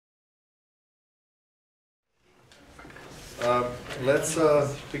let's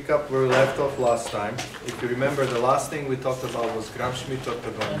pick up where we left off last time. If you remember, the last thing we talked about was Gram-Schmidt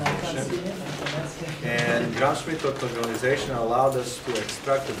orthogonalization. And Gram-Schmidt orthogonalization allowed us to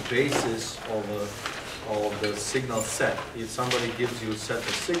extract the basis of the signal set. If somebody gives you a set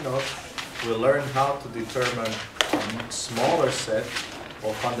of signals, we learn how to determine a smaller set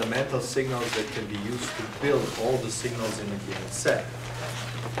of fundamental signals that can be used to build all the signals in a given set.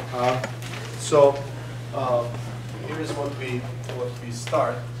 Here's what we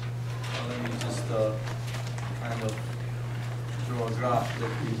start. Let me just kind of draw a graph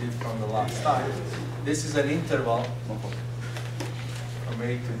that we did from the last time. This is an interval from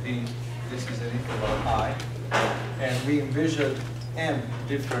A to B. This is an interval I, and we envisioned m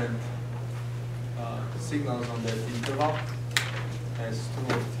different signals on that interval, S2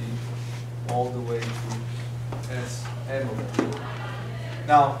 of t, all the way to Sm of t.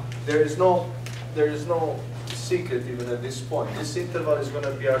 Now, there is no secret even at this point. This interval is going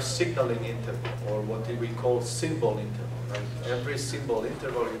to be our signaling interval, or what we call symbol interval. Right? Every symbol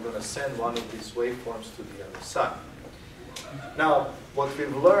interval, you're going to send one of these waveforms to the other side. Now, what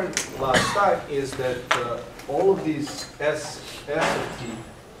we've learned last time is that all of these S of t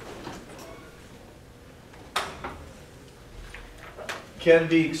can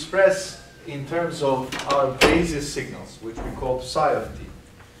be expressed in terms of our basis signals, which we call psi of t.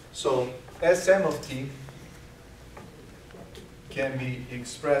 So Sm of t can be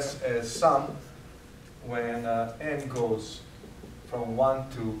expressed as sum when n goes from 1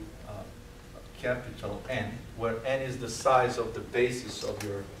 to capital N, where n is the size of the basis of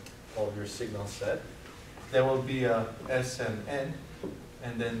your signal set. There will be a Smn,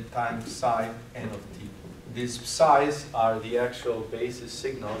 and then times psi n of t. These psi's are the actual basis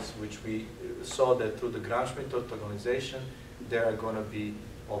signals, which we saw that through the Gram-Schmidt orthogonalization, they are going to be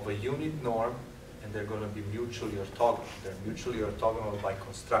of a unit norm, and they're going to be mutually orthogonal. They're mutually orthogonal by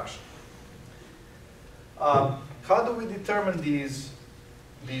construction. How do we determine these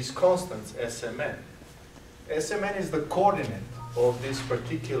constants, Smn? Smn is the coordinate of this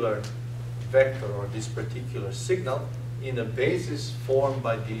particular vector or this particular signal in a basis formed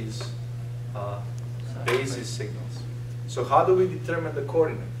by these basis signals. So how do we determine the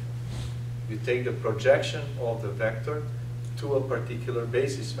coordinate? You take the projection of the vector to a particular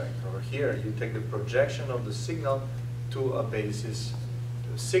basis vector. Or here, you take the projection of the signal to a basis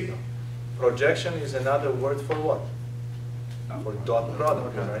signal. Projection is another word for what? For dot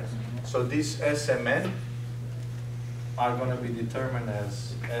product, right? So these Smn are going to be determined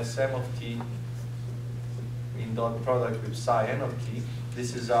as Sm of t in dot product with psi n of t.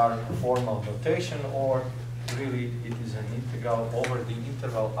 This is our formal notation, or really it is an integral over the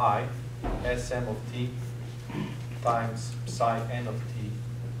interval I, Sm of t times psi n of t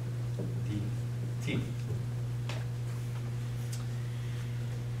dt.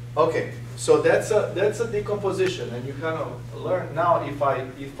 Okay, so that's a decomposition, and you kind of learn now.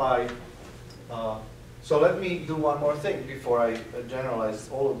 So let me do one more thing before I generalize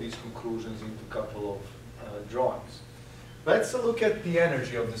all of these conclusions into a couple of drawings. Let's look at the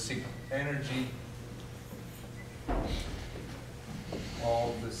energy of the signal. Energy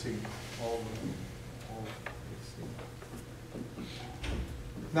of the signal.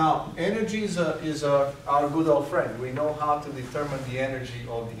 Now, energy is our good old friend. We know how to determine the energy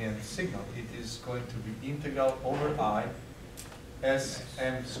of the nth signal. It is going to be integral over I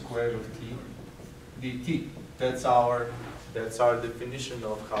Sm squared of t dt. That's our definition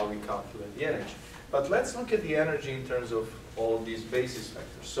of how we calculate the energy. But let's look at the energy in terms of all of these basis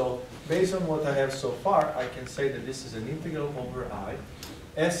vectors. So based on what I have so far, I can say that this is an integral over I.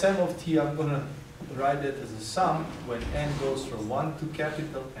 Sm of t, I'm going to write it as a sum when n goes from 1 to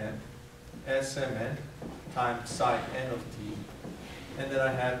capital N, Smn times psi n of t. And then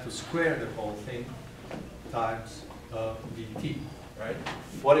I had to square the whole thing times dt, right?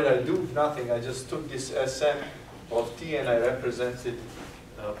 What did I do? Nothing. I just took this Sm of t and I represented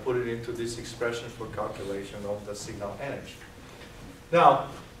put it into this expression for calculation of the signal energy. Now,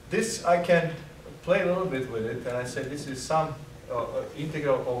 this I can play a little bit with it, and I say this is some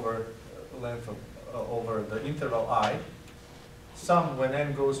integral over length of, over the interval I, sum when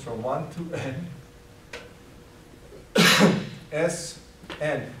n goes from 1 to n,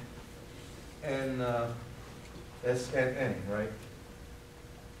 Sn, Sn, right?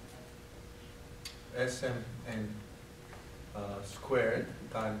 Smn squared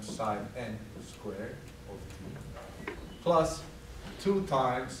times sine n squared of t plus 2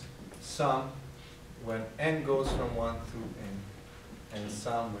 times sum when n goes from 1 to n and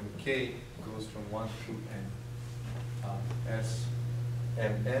sum when k goes from 1 to n.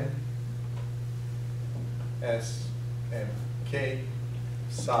 Smn k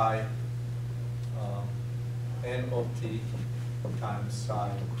psi n of t times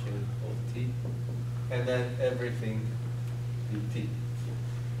psi k of t, and then everything dt.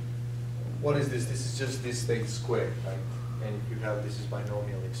 What is this? This is just this thing squared, right? And you have, this is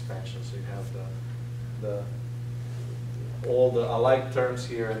binomial expansion, so you have all the alike terms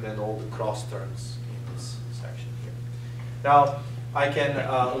here and then all the cross terms in this section here. Now, I can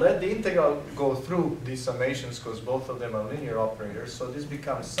let the integral go through these summations because both of them are linear operators, so this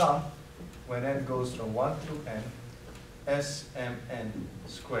becomes sum when n goes from 1 through n, smn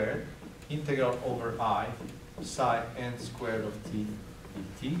squared, integral over I, psi n squared of t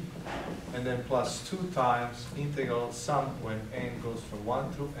dt, and then plus 2 times integral sum when n goes from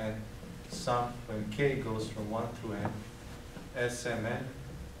 1 through n, sum when k goes from 1 through n, smn,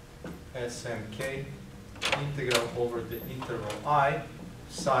 smk, integral over the interval I,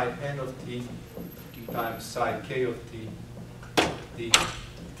 psi n of t times psi k of t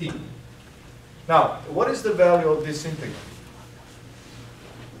dt. Now, what is the value of this integral?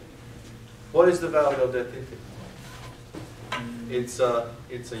 What is the value of that integral? It's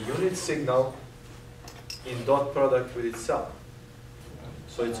a unit signal in dot product with itself.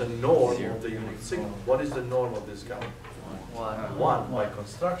 So it's a norm of the unit signal. What is the norm of this guy? 1 by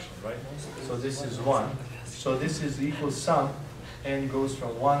construction, right? So this is 1. So this is equal sum n goes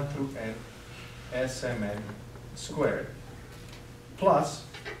from 1 through n smn squared plus,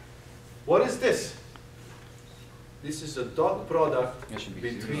 what is this? This is a dot product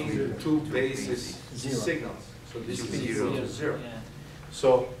between the two basis signals. So this is equal to 0.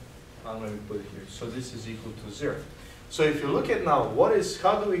 So I'm going to put it here. So this is equal to 0. So if you look at now,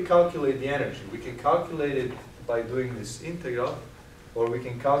 how do we calculate the energy? We can calculate it by doing this integral, or we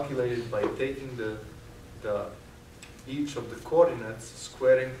can calculate it by taking each of the coordinates,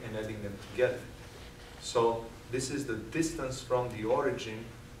 squaring and adding them together. So this is the distance from the origin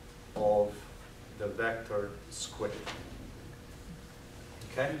of the vector squared.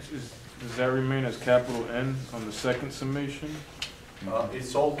 Okay? Does that remain as capital N on the second summation?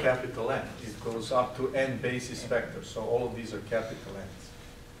 It's all capital N. It goes up to n basis vectors, so all of these are capital N's.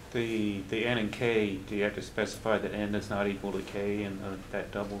 The N and K, do you have to specify that N is not equal to K and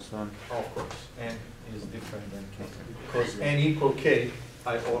that double sum? Oh, of course, N is different than K. Because N equal K,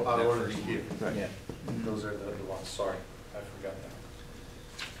 I already here. Right. Yeah, those are the ones, sorry, I forgot that.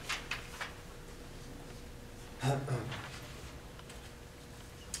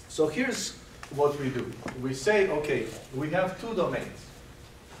 So here's what we do. We say, okay, we have two domains.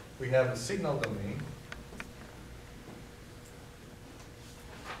 We have a signal domain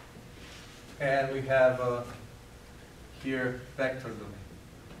and we have here vector domain.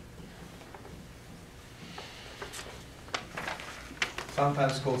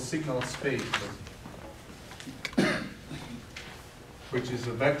 Sometimes called signal space, which is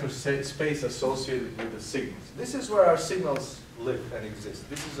a vector space associated with the signals. This is where our signals live and exist.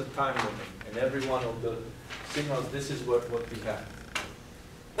 This is a time domain, and every one of the signals, this is what we have.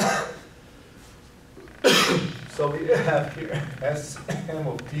 So we have here Sm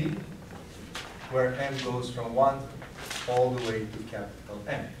of t, where n goes from 1 all the way to capital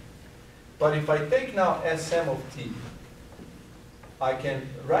N. But if I take now Sm of t, I can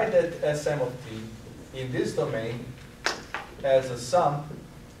write that Sm of t in this domain as a sum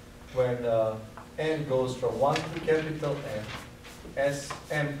when n goes from 1 to capital N,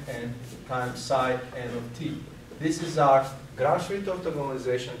 Smn times psi n of t. This is our Gram-Schmidt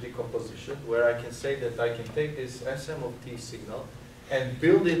orthogonalization decomposition, where I can say that I can take this Sm of t signal and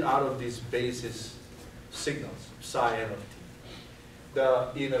build it out of these basis signals, psi n of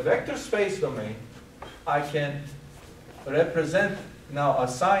t. In a vector space domain, I can represent now,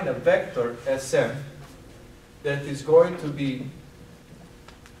 assign a vector Sm that is going to be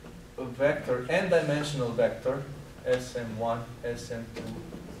a vector, n-dimensional vector, Sm1, Sm2,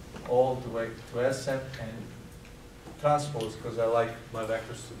 all the way to Sm and transpose, because I like my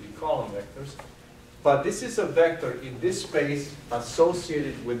vectors to be column vectors. But this is a vector in this space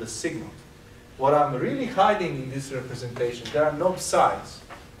associated with the signal. What I'm really hiding in this representation, there are no psi's.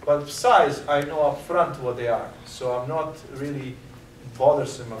 But psi's, I know up front what they are. So I'm not really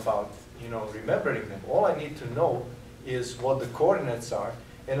bothersome about remembering them. All I need to know is what the coordinates are,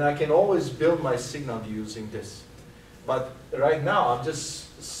 and I can always build my signal using this. But right now, I'm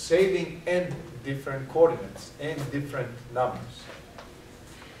just saving n different coordinates, n different numbers.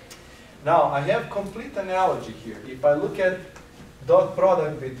 Now, I have complete analogy here. If I look at dot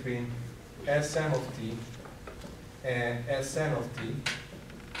product between Sm of t and Sn of t,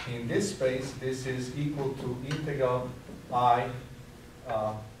 in this space, this is equal to integral I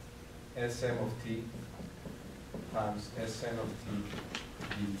Sm of t times Sn of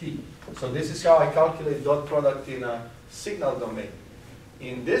t dt. So this is how I calculate dot product in a signal domain.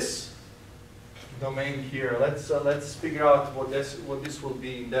 In this domain here, let's figure out what this will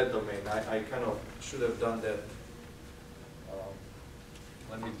be in that domain. I kind of should have done that.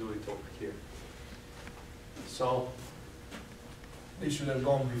 Let me do it over here. So this should have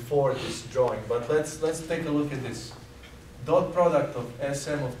gone before this drawing, but let's take a look at this. Dot product of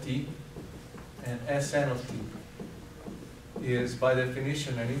Sm of t and Sn of t is by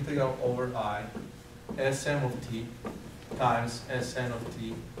definition an integral over I Sm of t times Sn of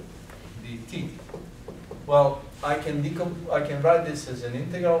t dt. Well, I can write this as an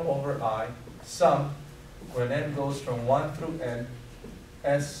integral over I sum when n goes from 1 through n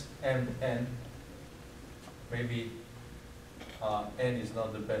Smn. Maybe n is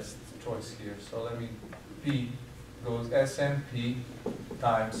not the best choice here, so let me p goes Smp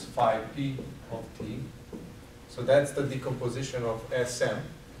times phi p of t. So that's the decomposition of Sm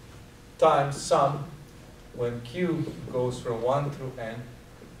times sum when q goes from 1 through n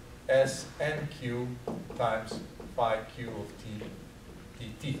Snq times phi q of t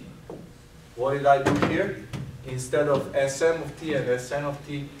dt. What did I do here? Instead of Sm of t and Sn of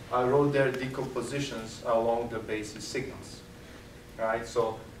t, I wrote their decompositions along the basis signals. Right?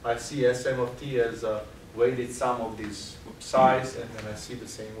 So I see Sm of t as a weighted sum of these psi's, and then I see the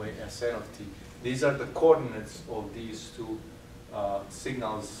same way Sn of t. These are the coordinates of these two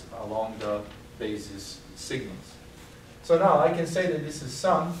signals along the basis signals. So now I can say that this is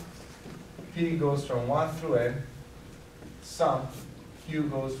sum. P goes from 1 through n. Sum Q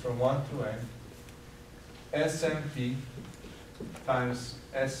goes from 1 through n. Smp times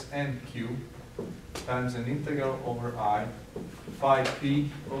Snq times an integral over I phi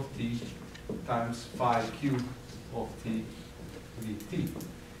p of t times phi q of t dt.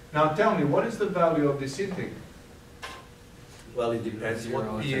 Now tell me, what is the value of this integral? Well, it depends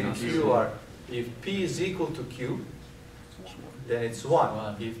what p and q are. If p is equal to q, then it's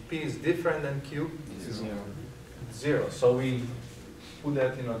 1. If p is different than q, it's 0. So we put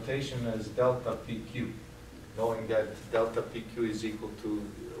that in notation as delta pq, knowing that delta pq is equal to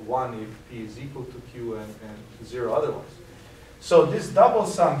 1 if p is equal to q and 0 otherwise. So this double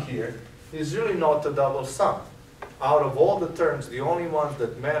sum here is really not a double sum. Out of all the terms, the only ones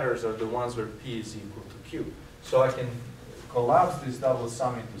that matters are the ones where p is equal to q. So I can collapse this double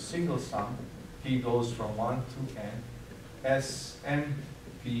sum into single sum. P goes from 1 to n.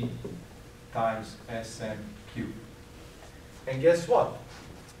 Smp times Smq. And guess what?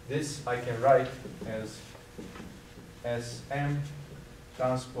 This I can write as Sm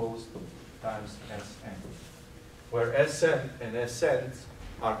transpose times Sn, where Sm and Sn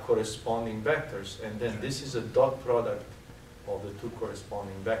are corresponding vectors, and then this is a dot product of the two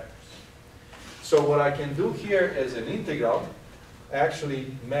corresponding vectors. So what I can do here as an integral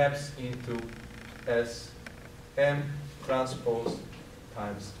actually maps into Sm transpose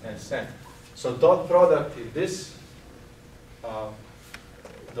times Sn. So dot product in this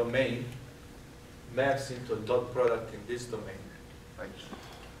domain maps into a dot product in this domain.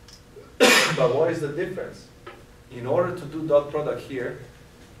 But what is the difference? In order to do dot product here,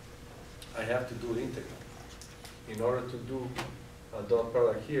 I have to do integral. In order to do a dot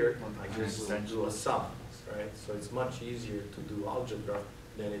product here, I just do a sum, right? So it's much easier to do algebra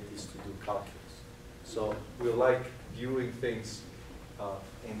than it is to do calculus. So we like viewing things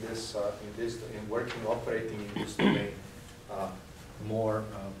in working, operating in this domain more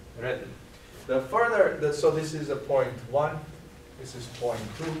readily. So this is a point 1, this is point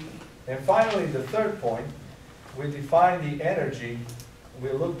 2, and finally the third point, we define the energy.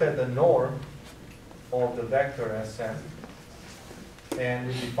 We looked at the norm of the vector Sm, and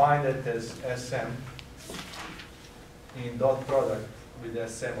we defined it as Sm in dot product with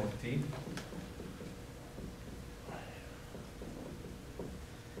Sm of t.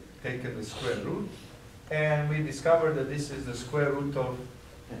 Taken the square root, and we discovered that this is the square root of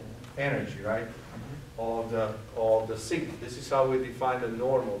energy, right? Of the signal. This is how we define the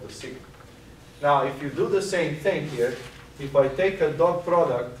norm of the signal. Now, if you do the same thing here, if I take a dot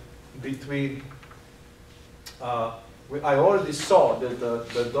product between, I already saw that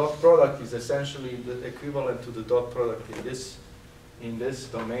the dot product is essentially the equivalent to the dot product in this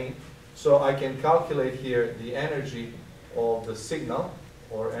domain. So I can calculate here the energy of the signal,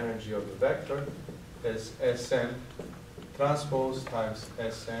 or energy of the vector, as Sm transpose times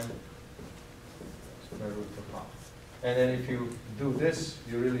Sm square root of half. And then if you do this,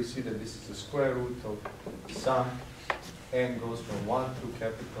 you really see that this is the square root of sum. N goes from 1 through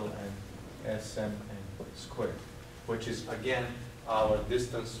capital N, Sm n squared, which is again our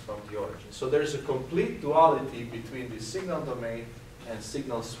distance from the origin. So there's a complete duality between the signal domain and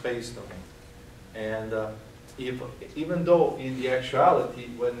signal space domain. And even though in the actuality,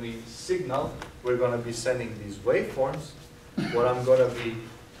 when we signal, we're going to be sending these waveforms, what I'm going to be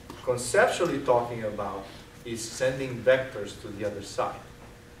conceptually talking about is sending vectors to the other side.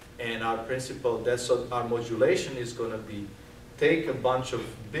 And our principle, that's so our modulation is going to be take a bunch of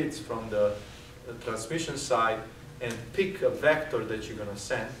bits from the transmission side and pick a vector that you're going to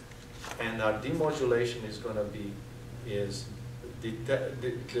send. And our demodulation is going to be,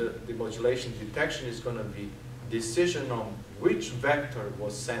 the modulation detection is going to be decision on which vector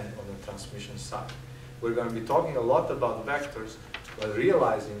was sent on the transmission side. We're going to be talking a lot about vectors, but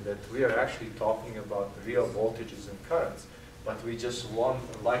realizing that we are actually talking about real voltages and currents, but we just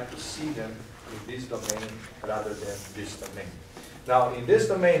like to see them in this domain rather than this domain. Now, in this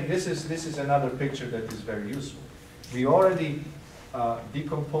domain, this is another picture that is very useful. We already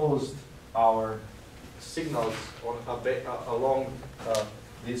decomposed our signals on along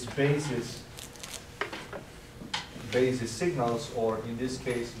these basis signals, or in this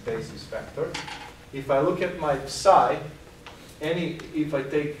case, basis vector. If I look at my psi, if I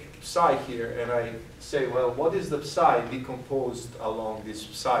take psi here and I say, well, what is the psi decomposed along these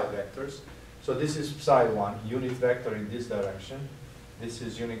psi vectors? So this is psi1, unit vector in this direction. This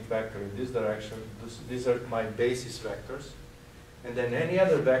is unit vector in this direction. These are my basis vectors. And then any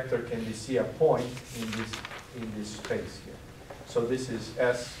other vector can be see a point in this space here. So this is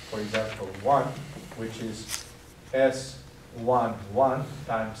S, for example, 1, which is S11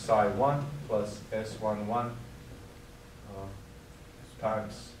 times psi1 plus S11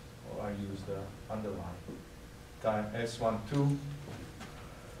 times, I use the underline, times S12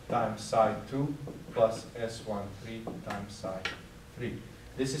 times psi2 plus S13 times psi3.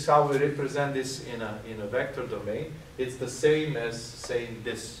 This is how we represent this in a vector domain. It's the same as saying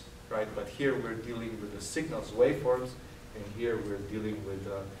this, right? But here we're dealing with the signals, waveforms, and here we're dealing with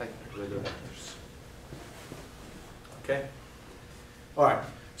the vectors. Okay. All right.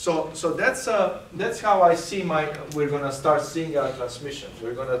 So that's how I see we're going to start seeing our transmission.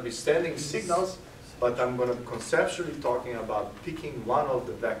 We're going to be sending signals, but I'm going to be conceptually talking about picking one of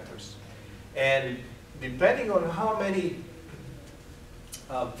the vectors. And depending on how many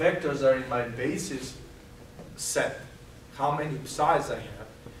vectors are in my basis set, how many psis I have,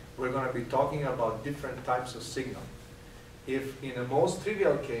 we're going to be talking about different types of signal. If in the most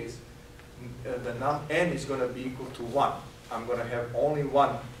trivial case, the n is going to be equal to 1, I'm going to have only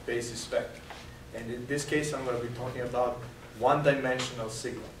one basis vector. And in this case, I'm going to be talking about one-dimensional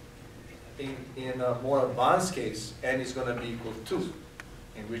signal. In a more advanced case, n is going to be equal to 2,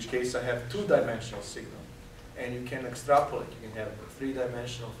 in which case I have two-dimensional signal. And you can extrapolate. You can have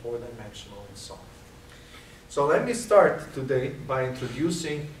 3-dimensional, 4-dimensional, and so on. So let me start today by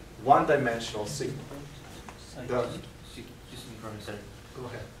introducing one-dimensional signal. Just confirm, sir. Go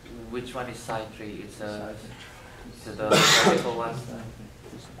ahead. Which one is psi 3? It's the vertical one.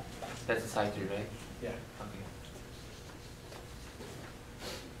 That's psi 3, right? Yeah. Okay.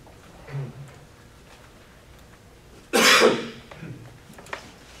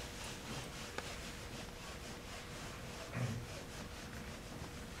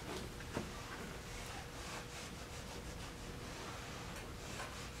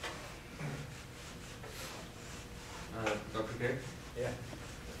 Dr. K? Yeah.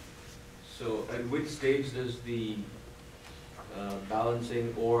 So at which stage does the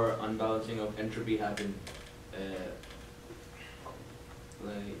balancing or unbalancing of entropy happen?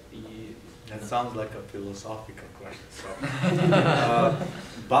 That sounds like a philosophical question. So,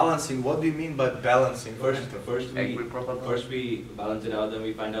 balancing, what do you mean by balancing? First we balance it out, then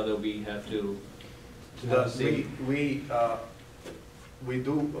we find out that we have to we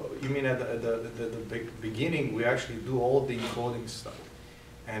do, you mean at the beginning, we actually do all the encoding stuff.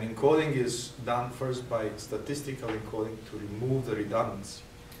 And encoding is done first by statistical encoding to remove the redundancy.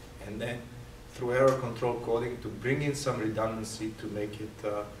 And then through error control coding to bring in some redundancy to make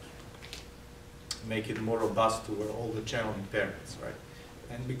it more robust to all the channel impairments, right?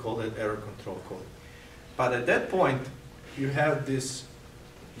 And we call it error control coding. But at that point, you have this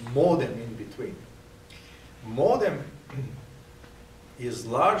modem in between. Modem is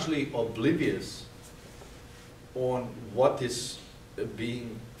largely oblivious on what is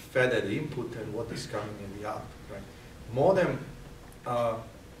being fed at input and what is coming in the output, right? Modem,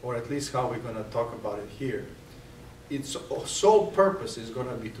 or at least how we're going to talk about it here, its sole purpose is going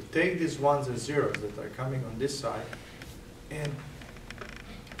to be to take these ones and zeros that are coming on this side and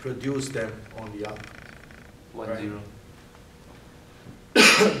produce them on the output. 1, Right. 0.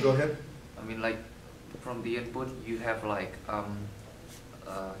 Go ahead. I mean, like from the input you have like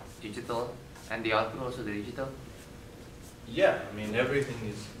digital, and the output also the digital? Yeah, I mean, everything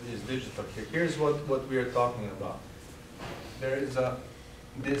is digital. Here's what we are talking about. There's a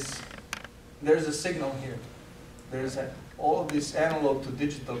signal here. There's all of this analog to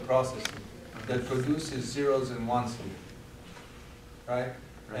digital processing that produces zeros and ones here, right?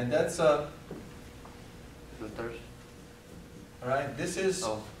 And that's Filters? right. This is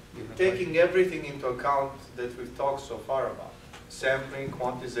Oh, different taking everything into account that we've talked so far about: sampling,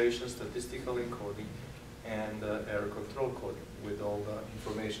 quantization, statistical encoding, and error control coding with all the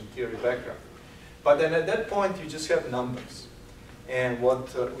information theory background. But then at that point, you just have numbers. And what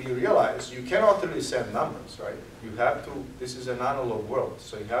we realize, you cannot really send numbers, right? You have to, this is an analog world,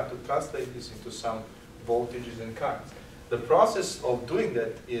 so you have to translate this into some voltages and currents. The process of doing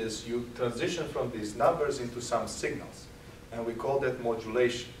that is you transition from these numbers into some signals. And we call that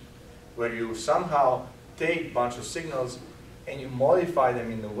modulation, where you somehow take a bunch of signals and you modify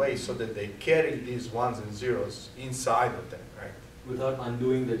them in a way so that they carry these ones and zeros inside of them, right? Without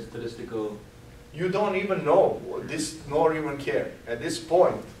undoing the statistical. You don't even know this, nor even care. At this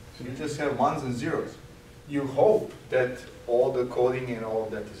point, you just have ones and zeros. You hope that all the coding and all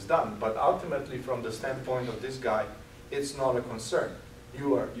of that is done, but ultimately, from the standpoint of this guy, it's not a concern.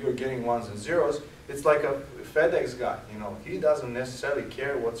 You're getting ones and zeros. It's like a FedEx guy, you know. He doesn't necessarily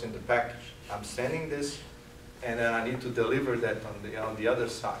care what's in the package. I'm sending this, and then I need to deliver that on the other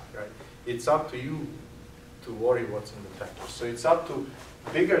side, right? It's up to you to worry what's in the package. So it's up to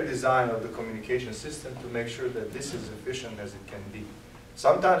bigger design of the communication system to make sure that this is efficient as it can be.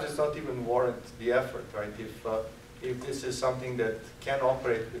 Sometimes it's not even warrant the effort, right? If this is something that can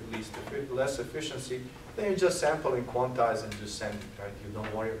operate with less efficiency, then you just sample and quantize and just send it, right? You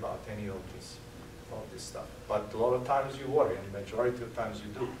don't worry about any of this stuff. But a lot of times you worry, and majority of times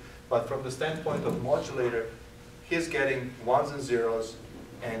you do. But from the standpoint of modulator, he's getting ones and zeros,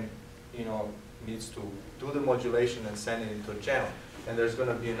 and needs to do the modulation and send it into a channel. And there's going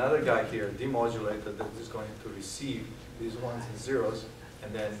to be another guy here, demodulator, that is going to receive these ones and zeros,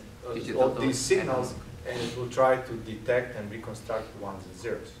 and then all these signals, and it will try to detect and reconstruct ones and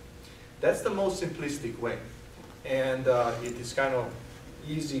zeros. That's the most simplistic way. And it is kind of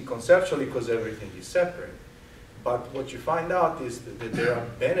easy conceptually because everything is separate. But what you find out is that there are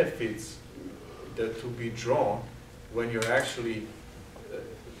benefits that to be drawn when you're actually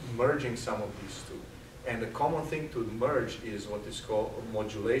merging some of these two. And the common thing to merge is what is called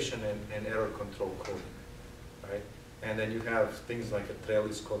modulation and error control coding, right? And then you have things like a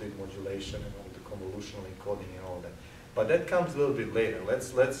trellis coded modulation and all the convolutional encoding and all that. But that comes a little bit later.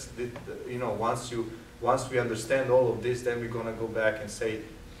 Once we understand all of this, then we're going to go back and say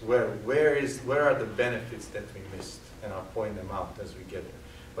where are the benefits that we missed, and I'll point them out as we get there.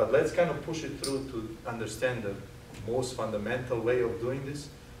 But let's kind of push it through to understand the most fundamental way of doing this.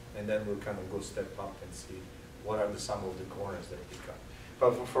 And then we'll kind of go step up and see what are some of the corners that we cut.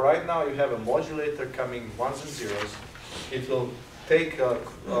 But for right now, you have a modulator coming ones and zeros. It will take a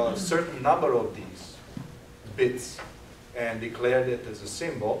certain number of these bits and declare it as a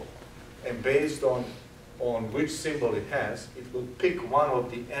symbol. And based on which symbol it has, it will pick one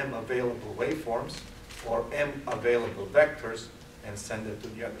of the m available waveforms or m available vectors and send it to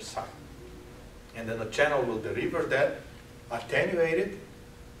the other side. And then the channel will deliver that, attenuate it,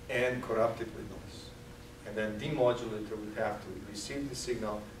 and corrupt it with noise. And then demodulator will have to receive the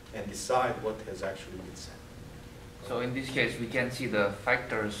signal and decide what has actually been sent. So in this case, we can see the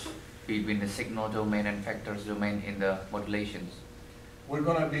factors between the signal domain and factors domain in the modulations. We're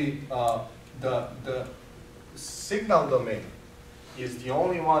going to be, the signal domain is the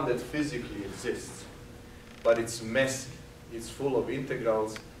only one that physically exists, but it's messy. It's full of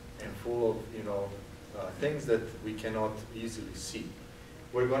integrals and full of things that we cannot easily see.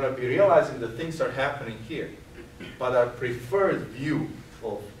 We're going to be realizing that things are happening here, but our preferred view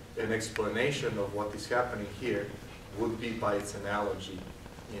of an explanation of what is happening here would be by its analogy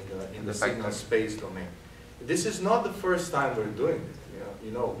in the signal space domain. This is not the first time we're doing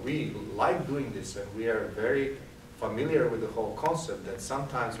it. We like doing this, and we are very familiar with the whole concept that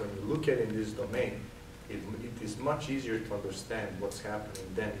sometimes when you look at it in this domain, it is much easier to understand what's happening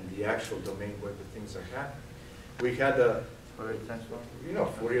than in the actual domain where the things are happening. We had a Fourier transform?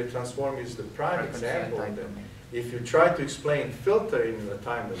 Fourier transform is the prime example of that. If you try to explain filtering in the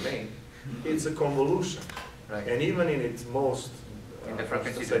time domain, it's a convolution. Right. And even in its most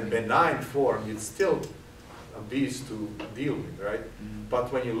benign form, it's still a beast to deal with, right? Mm-hmm.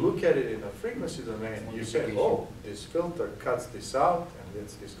 But when you look at it in a frequency domain, you say, oh, this filter cuts this out and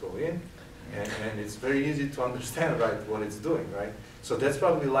lets this go in. And it's very easy to understand, right, what it's doing, right? So that's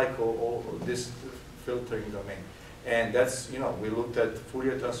why we like all this filtering domain. And that's, you know, we looked at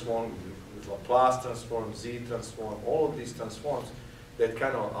Fourier transform, with Laplace transform, Z transform, all of these transforms that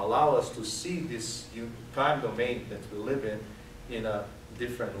kind of allow us to see this time domain that we live in a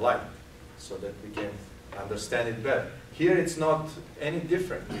different light, so that we can understand it better. Here it's not any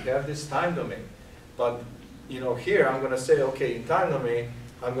different. We have this time domain. But you know, here I'm going to say, okay, in time domain,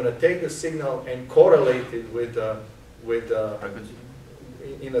 I'm going to take the signal and correlate it with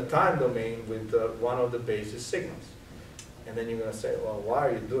in a time domain with one of the basis signals. And then you're going to say, well, why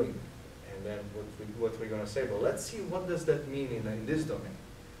are you doing it? And then what we're going to say, well, let's see what does that mean in this domain.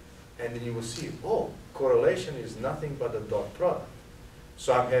 And then you will see, oh, correlation is nothing but a dot product.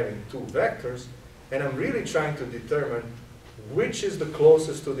 So I'm having two vectors, and I'm really trying to determine which is the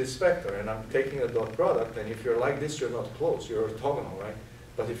closest to this vector. And I'm taking a dot product, and if you're like this, you're not close. You're orthogonal, right?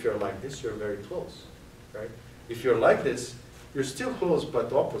 But if you're like this, you're very close, right? If you're like this, you're still close,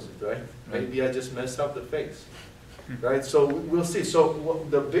 but opposite, right? Maybe I just messed up the face, right? So we'll see. So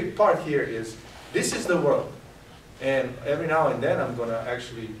the big part here is, this is the world. And every now and then, I'm going to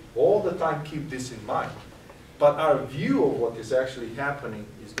actually all the time keep this in mind. But our view of what is actually happening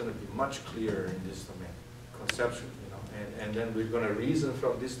is going to be much clearer in this domain, conceptually, you know. And then we're going to reason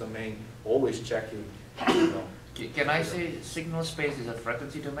from this domain, always checking, you know. Can I say signal space is a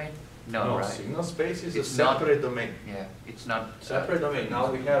frequency domain? No, right? Signal space is It's a separate domain. Yeah, it's not Separate domain.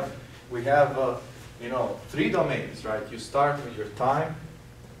 Now we have you know, 3 domains, right? You start with your time,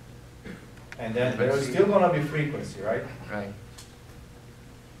 and then there's still going to be frequency, right? Right.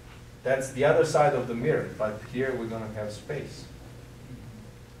 That's the other side of the mirror, but here we're going to have space,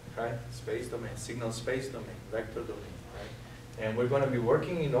 right? Space domain, signal space domain, vector domain, right? And we're going to be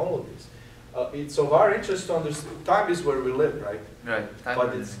working in all of this. It's of our interest to understand, time is where we live, right? Right.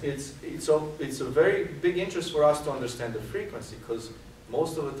 But it's a very big interest for us to understand the frequency, because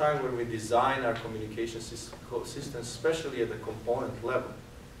most of the time when we design our communication systems, especially at the component level,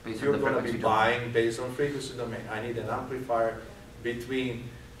 you're going to be buying based on frequency domain. I need an amplifier between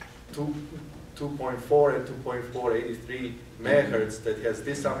 2.4 and 2.483 megahertz that has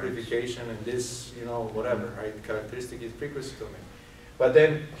this amplification and this, you know, whatever, right? Characteristic is frequency domain. But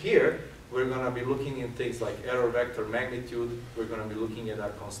then here, we're going to be looking in things like error vector magnitude. We're going to be looking at our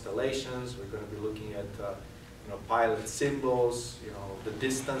constellations. We're going to be looking at you know, pilot symbols, you know, the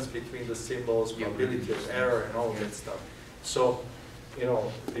distance between the symbols, probability of error, and all that stuff. So, you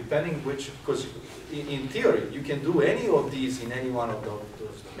know, depending which, because in theory, you can do any of these in any one of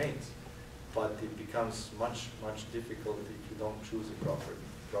those domains, but it becomes much, much difficult if you don't choose a proper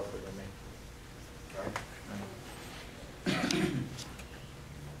domain, right?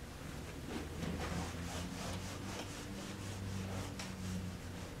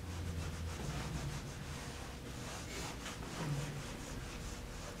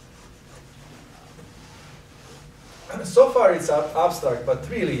 So far it's abstract, but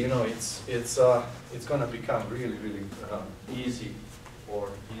really, you know, it's going to become really, really easy,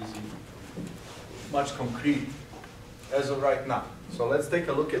 much concrete as of right now. So let's take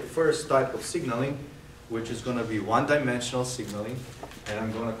a look at first type of signaling, which is going to be one-dimensional signaling, and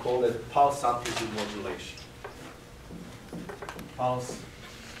I'm going to call it pulse amplitude modulation. Pulse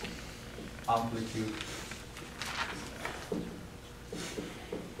amplitude .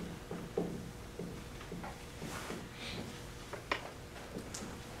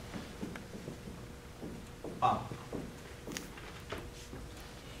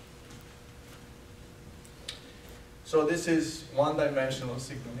 So this is one-dimensional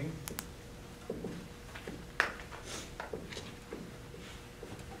signaling,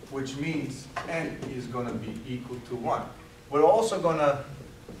 which means n is going to be equal to 1. We're also going to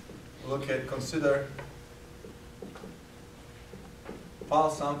consider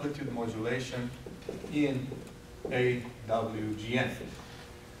pulse amplitude modulation in AWGN.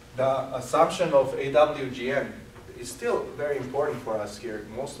 The assumption of AWGN is still very important for us here.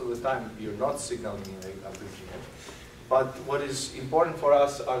 Most of the time, you're not signaling in AWGN. But what is important for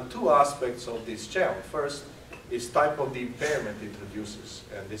us are 2 aspects of this channel. First is type of the impairment it produces.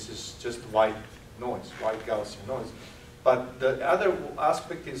 And this is just white noise, white Gaussian noise. But the other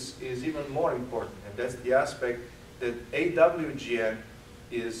aspect is even more important. And that's the aspect that AWGN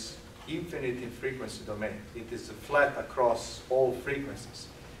is infinite in frequency domain. It is flat across all frequencies.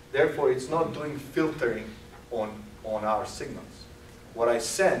 Therefore, it's not doing filtering on our signals. What I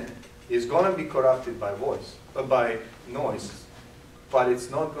send is going to be corrupted by by noise, but it's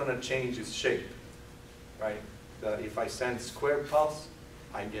not going to change its shape, right? If I send square pulse,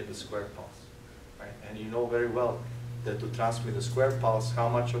 I get the square pulse, right? And you know very well that to transmit a square pulse, how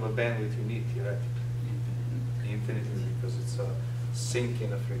much of a bandwidth you need theoretically? Infinitely, because it's a sink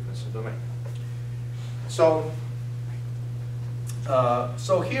in the frequency domain. So,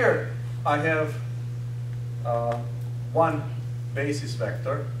 so here I have one basis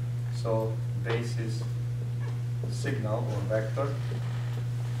vector, so basis signal or vector.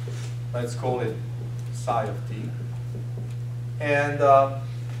 Let's call it psi of t. And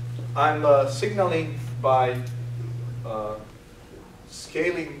I'm signaling by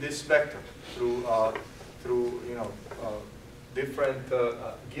scaling this vector through different,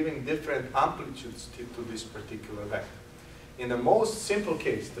 giving different amplitudes to this particular vector. In the most simple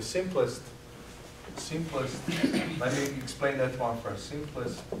case, the simplest, let me explain that one first.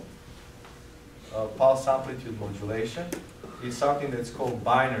 Simplest pulse amplitude modulation is something that's called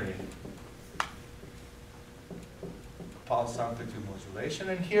binary pulse amplitude modulation.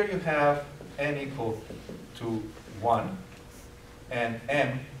 And here you have n equal to 1 and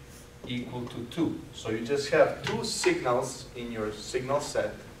m equal to 2. So you just have two signals in your signal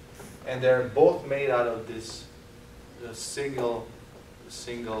set, and they're both made out of this single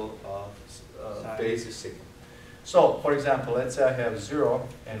basis signal. So, for example, let's say I have 0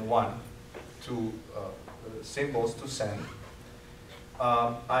 and 1, two symbols to send.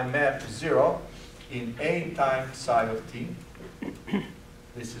 I map 0 in a times psi of t.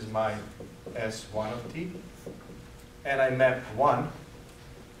 This is my S1 of t. And I map 1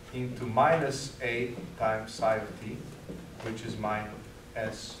 into minus a times psi of t, which is my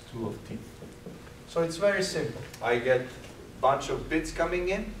S2 of t. So it's very simple. I get a bunch of bits coming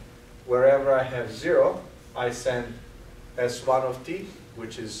in. Wherever I have 0, I send S1 of t,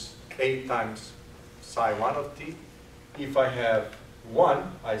 which is a times psi 1 of t. If I have 1,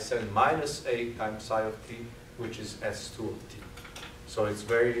 I send minus a times psi of t, which is S2 of t. So it's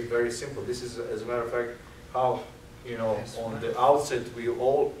very, very simple. This is, as a matter of fact, how, you know, on the outset, we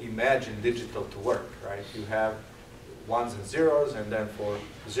all imagine digital to work, right? You have ones and zeros, and then for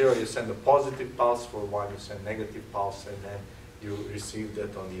 0 you send a positive pulse, for 1 you send negative pulse, and then you receive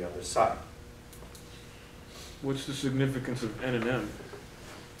that on the other side. What's the significance of n and m?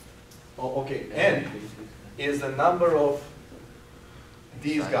 Oh, okay, n is the number of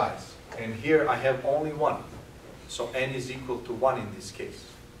these guys, and here I have only 1. So n is equal to 1 in this case,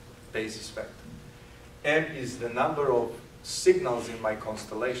 basis vector. M is the number of signals in my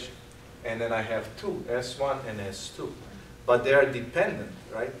constellation. And then I have two, S1 and S2. But they are dependent,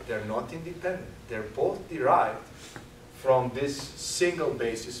 right? They're not independent. They're both derived from this single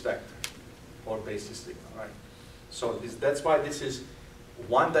basis vector or basis signal, right? So that's why this is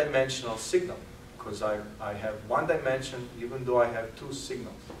one-dimensional signal, because I have one dimension even though I have two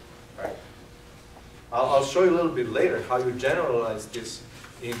signals, right? I'll show you a little bit later how you generalize this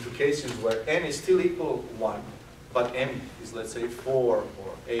into cases where n is still equal to 1, but m is, let's say, 4 or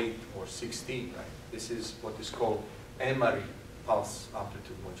 8 or 16, right? This is what is called Emery pulse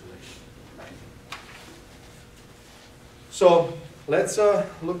amplitude modulation, right? So let's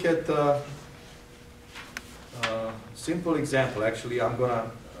look at a simple example. Actually, I'm going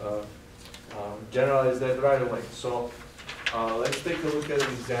to generalize that right away. So let's take a look at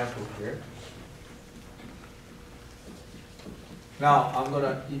an example here. Now, I'm going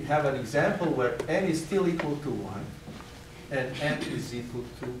to have an example where n is still equal to 1 and m is equal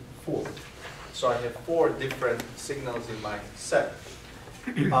to 4. So I have 4 different signals in my set.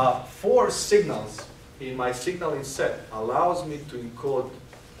 4 signals in my signaling set allows me to encode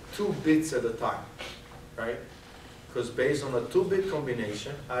 2 bits at a time, right? Because based on a 2-bit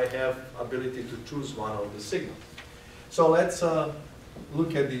combination, I have ability to choose one of the signals. So let's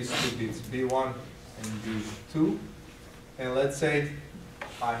look at these 2 bits, B1 and B2. And let's say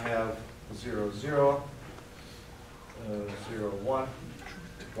I have 0, 0, 0, 1,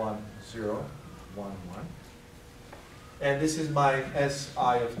 1, 0, 1, 1. And this is my Si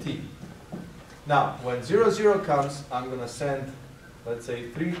of t. Now, when 0, 0 comes, I'm going to send, let's say,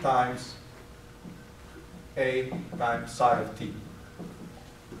 3 times A times psi of t.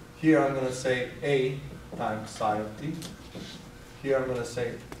 Here I'm going to say A times psi of t. Here I'm going to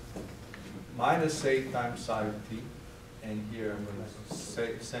say minus A times psi of t. And here I'm going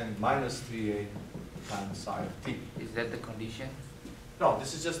to send minus 3A times psi of t. Is that the condition? No,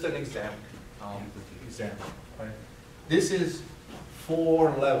 this is just an example. Example, right? This is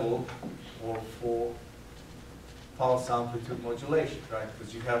 4 level or 4 pulse amplitude modulation, right?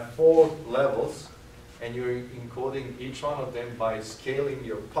 Because you have 4 levels, and you're encoding each one of them by scaling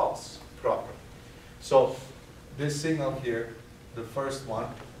your pulse properly. So this signal here, the first one,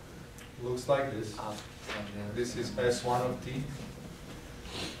 looks like this. This is S1 of t,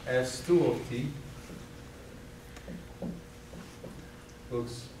 S2 of t,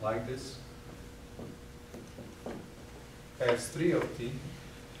 looks like this, S3 of t,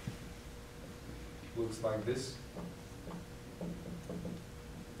 looks like this.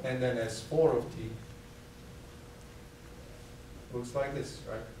 And then S4 of t looks like this,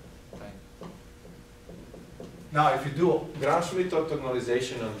 right? Right. Now, if you do Gram-Schmidt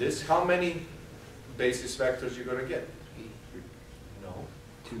orthogonalization on this, how many basis vectors you're going to get? 3, No.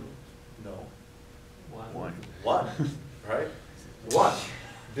 2, No. 1. One, right? One.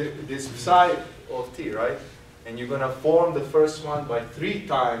 This psi of t, right? And you're going to form the first one by 3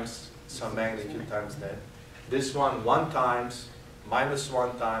 times some magnitude times that. This one 1 times, minus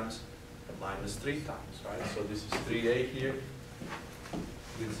 1 times, minus 3 times, right? So this is 3a here.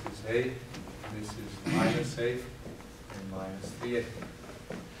 This is a. This is minus a and minus 3a.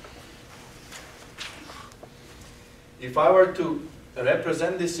 If I were to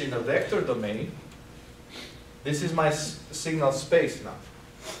represent this in a vector domain, this is my signal space now.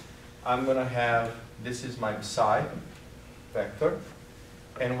 I'm going to have, this is my psi vector.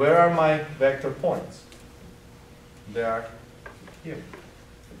 And where are my vector points? They are here.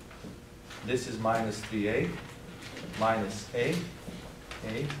 This is minus 3a, minus a,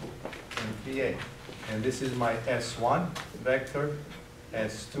 and 3a. And this is my S1 vector,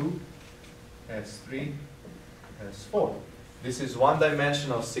 S2, S3, S4. This is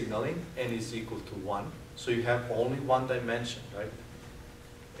one-dimensional signaling, n is equal to 1. So you have only one dimension, right?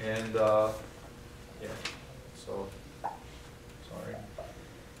 And, yeah, so, sorry.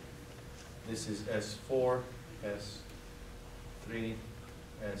 This is S4, S3,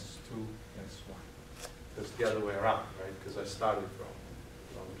 S2, S1. It's the other way around, right? Because I started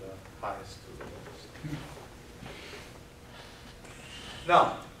from the highest to the lowest.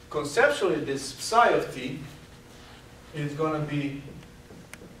 Now, conceptually, this psi of t is going to be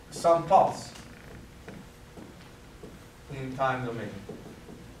some pulse in time domain.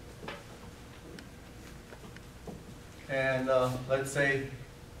 And let's say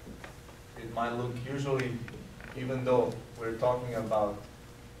it might look usually, even though we're talking about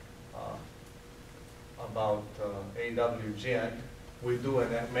AWGN, we do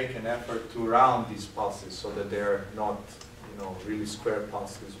make an effort to round these pulses so that they're not, really square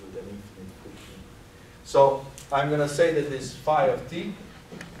pulses with an infinite frequency. So I'm going to say that this phi of t,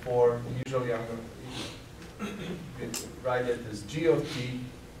 or usually I'm going to write it as g of t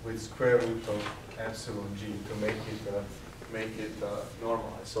with square root of epsilon g to make it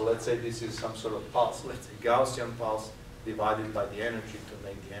normalized. So let's say this is some sort of pulse. Let's say Gaussian pulse divided by the energy to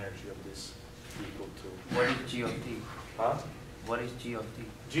make the energy of this equal to. What is G of T? Huh? What is G of T?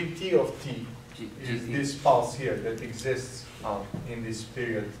 Gt of t is this pulse here that exists in this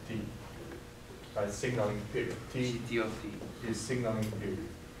period t, right? Signaling period. T GT of T. is signaling period.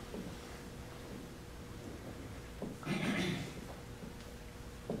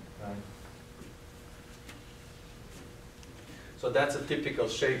 Right. So that's a typical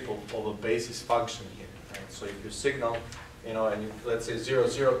shape of a basis function here. Right? So if you signal, and let's say 0,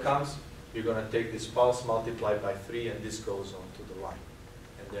 0 comes, you're going to take this pulse, multiply by 3, and this goes on to the line.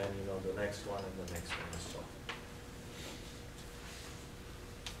 And then, the next one and the next one and so on.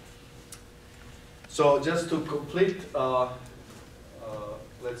 So just to complete,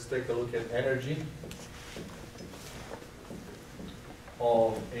 let's take a look at energy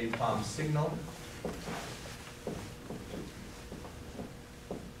of a palm signal.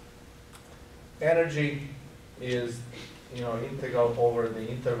 Energy is, integral over the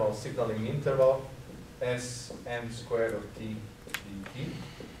interval, signaling interval, Sm squared of t dt.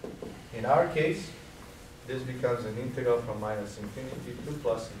 In our case, this becomes an integral from minus infinity to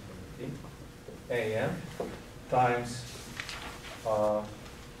plus infinity, Am times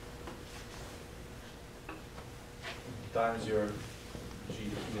times your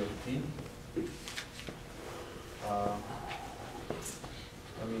gt of t.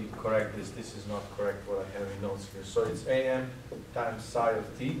 Let me correct this. This is not correct what I have in notes here. So it's Am times psi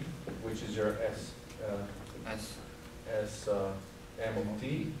of t, which is your M of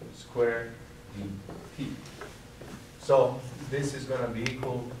t squared dt. So this is going to be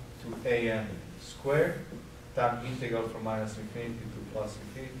equal to Am squared times integral from minus infinity to plus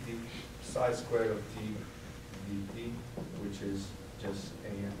infinity psi squared of t dt, which is just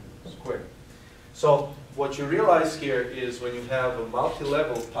Am squared. So what you realize here is when you have a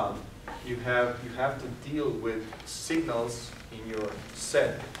multi-level pump, you have to deal with signals in your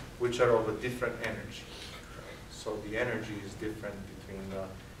set which are of a different energy. So the energy is different between the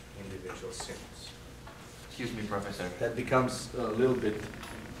individual signals. Excuse me, Professor. That becomes a little bit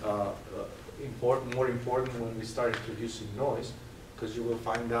more important when we start introducing noise, because you will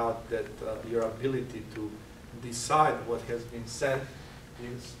find out that your ability to decide what has been sent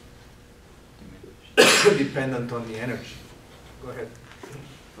is dependent on the energy. Go ahead.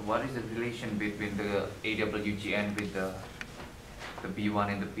 So what is the relation between the AWGN with the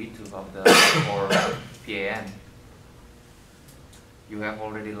B1 and the B2 of the or PAN? You have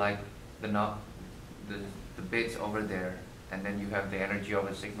already like the bits over there, and then you have the energy of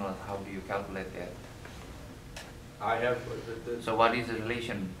a signal. How do you calculate that? I have So what is the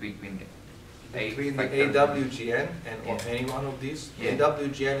relation between between the factor? AWGN and Yeah. any one of these. Yeah.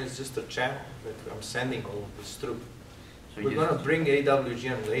 AWGN is just a channel that I'm sending all of this through. So We're you going to just- bring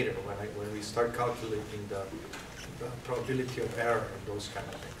AWGN later when we start calculating the probability of error and those kind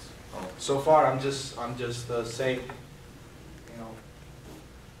of things. Oh. So far, I'm just saying, you know,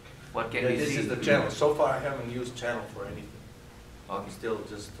 What can that we this see? is the channel. So far, I haven't used channel for anything. I'm Okay. still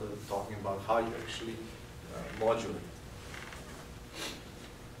just talking about how you actually modulate.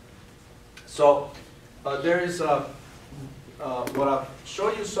 So there is what I've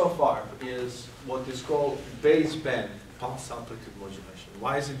shown you so far is what is called baseband pulse amplitude modulation.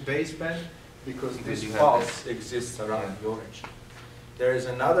 Why is it baseband? Because Because this you have pulse exists around the origin. There is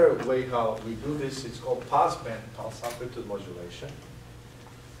another way how we do this. It's called passband pulse amplitude modulation.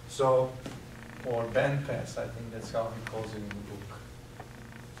 So, or band pass, I think that's how he calls it in the book.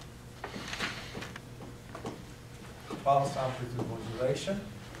 Pulse amplitude modulation.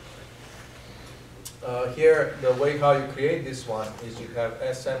 Here, the way how you create this one is you have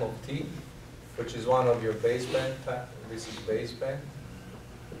SM of T, which is one of your baseband. This is baseband.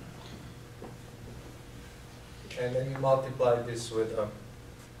 And then you multiply this with a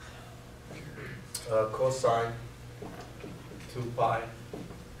cosine 2 pi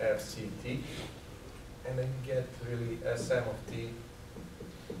FCT. And then you get really SM of T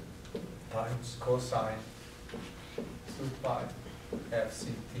times cosine 2 pi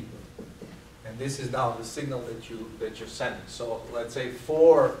FCT. And this is now the signal that you're sending. So let's say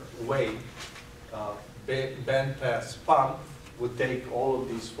 4-way band pass pump would take all of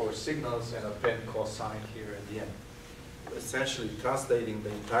these 4 signals and append cosine here at the end, essentially translating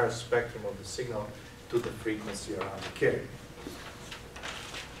the entire spectrum of the signal to the frequency around the carrier.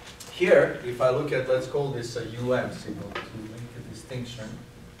 Here, if I look at, let's call this a UM signal to make a distinction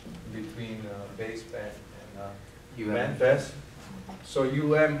between baseband and band pass. So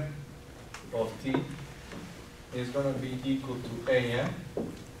UM of T is going to be equal to AM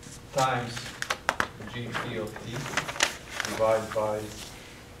times GT of T divided by,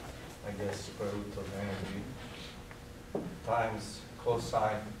 I guess, square root of energy times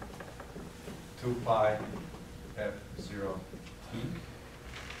cosine 2 pi F0 T,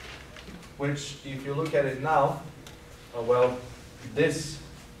 which, if you look at it now, well, this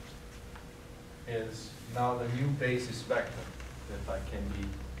is now the new basis vector that I can be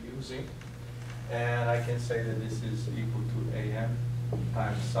using. And I can say that this is equal to AM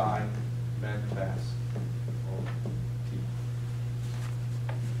times sine band pass of T.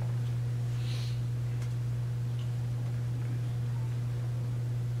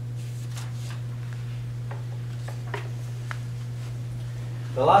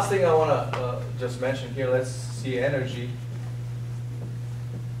 The last thing I want to just mention here, let's see energy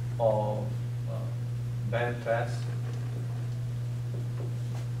of band pass.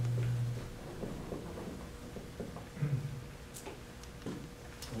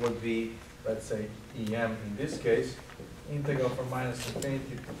 Would be, let's say, EM in this case, integral from minus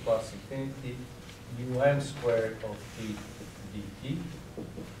infinity to plus infinity, UM squared of T dt.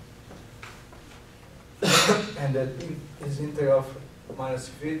 And that is integral from minus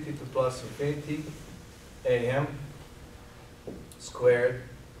infinity to plus infinity, AM squared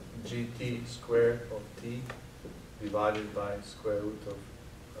GT squared of T divided by square root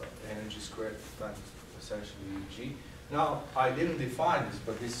of energy squared times essentially EG. Now, I didn't define this,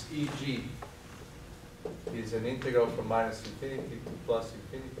 but this EG is an integral from minus infinity to plus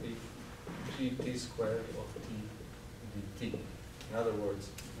infinity GT squared of T dt. In other words,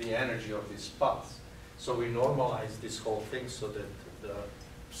 the energy of this pulse. So we normalize this whole thing so that the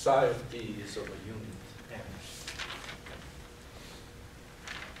psi of T is of a unit energy.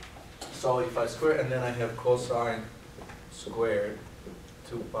 So if I square, and then I have cosine squared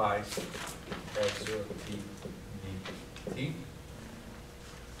 2 pi F0 T dt.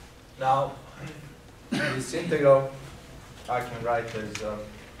 Now, this integral I can write as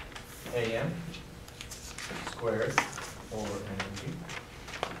AM squared over energy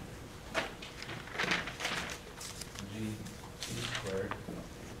GT squared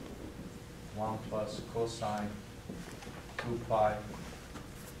 1 plus cosine 2 pi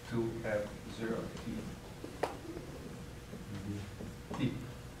 2F0 T.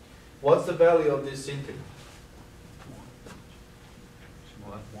 What's the value of this integral?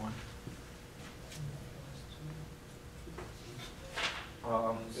 What? 1.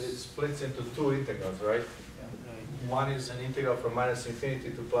 it splits into two integrals, right? One is an integral from minus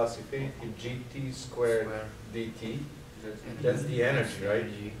infinity to plus infinity, gt squared dt. That's the energy, right?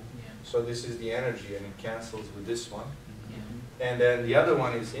 So this is the energy, and it cancels with this one. And then the other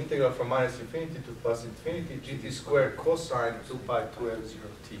one is integral from minus infinity to plus infinity, gt squared cosine 2 pi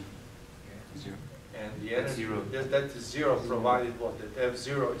 2f0t. And the energy, zero. that is zero, provided what? That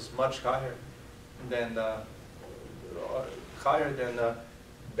f0 is much higher than the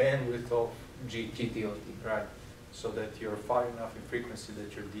bandwidth of gt of t, right? So that you're far enough in frequency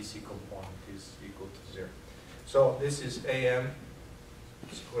that your DC component is equal to 0. So this is am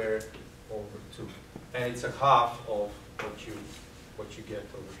squared over 2, and it's a half of what you get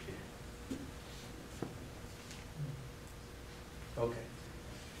over here. Okay.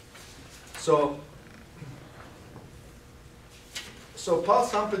 So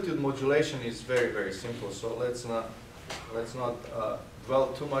pulse amplitude modulation is very, very simple. So let's not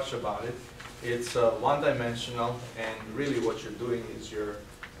dwell too much about it. It's one-dimensional, and really what you're doing is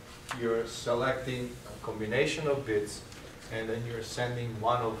you're selecting a combination of bits, and then you're sending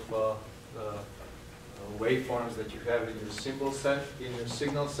one of the waveforms that you have in your symbol set, in your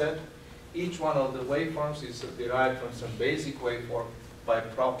signal set. Each one of the waveforms is derived from some basic waveform by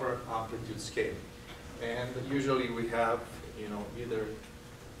proper amplitude scale. And usually we have, you know, either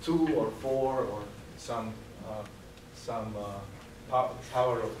 2 or 4 or some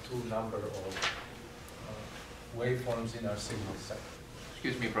power of 2 number of waveforms in our signal set.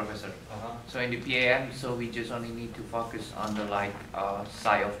 Excuse me, Professor. Uh-huh. So in the PAM, so we just only need to focus on the like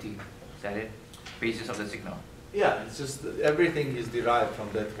psi of t. Is that it? Basis of the signal. Yeah, it's just that everything is derived from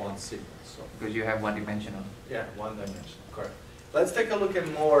that one signal. So Because you have one-dimensional. yeah, one dimensional, correct. Let's take a look at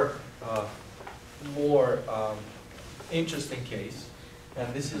more interesting case,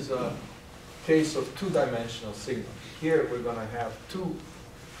 and this is a case of two-dimensional signal. Here we're going to have two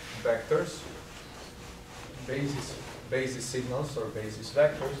vectors, basis signals or basis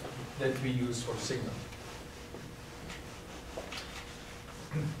vectors that we use for signal.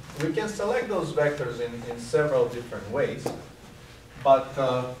 We can select those vectors in several different ways,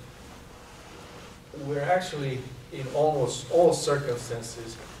 but we're actually, in almost all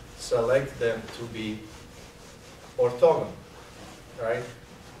circumstances, select them to be orthogonal, right?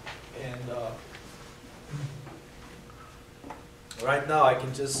 And right now I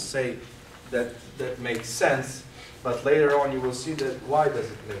can just say that that makes sense, but later on you will see that why does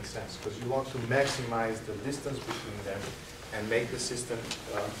it make sense? Because you want to maximize the distance between them and make the system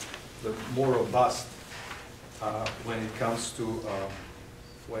look more robust when it comes to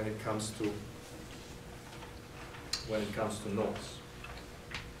noise.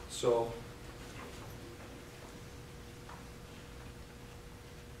 So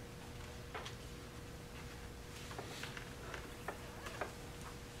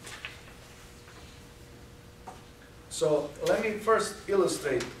let me first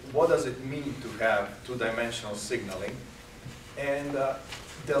illustrate what does it mean to have two-dimensional signaling. And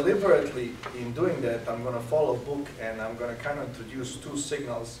deliberately in doing that, I'm going to follow a book, and I'm going to kind of introduce two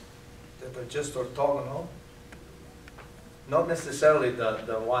signals that are just orthogonal. Not necessarily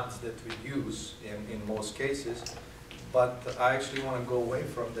the ones that we use in most cases, but I actually want to go away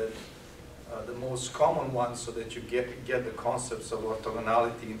from the most common ones so that you get the concepts of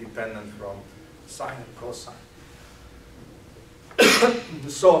orthogonality independent from sine and cosine.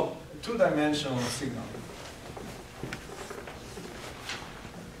 So, two-dimensional signal.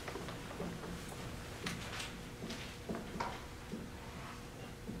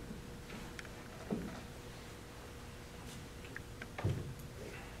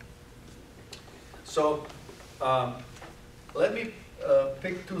 So, let me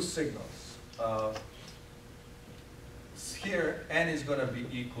pick two signals. Here, n is going to be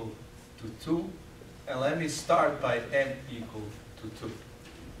equal to 2, and let me start by n equal to 2.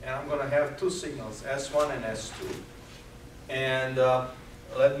 And I'm going to have two signals, S1 and S2. And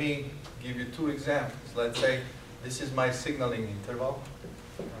let me give you two examples. Let's say this is my signaling interval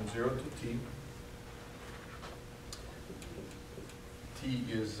from 0 to t. T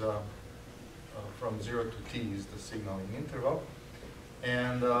is from 0 to t is the signaling interval.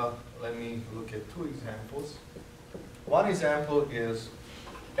 And let me look at two examples. One example is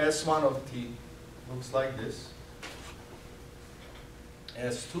S1 of t looks like this.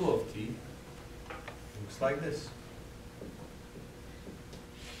 S2 of t looks like this.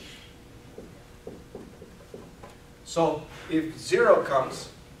 So if 0 comes,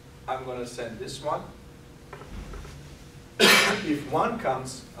 I'm going to send this one. If 1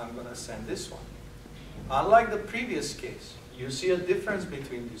 comes, I'm going to send this one. Unlike the previous case, you see a difference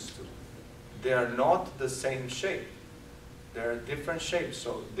between these two. They are not the same shape. They're different shapes.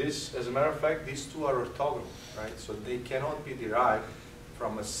 So this, as a matter of fact, these two are orthogonal, right? So they cannot be derived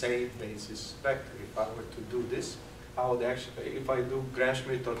from a same basis vector. If I were to do this, I would actually, if I do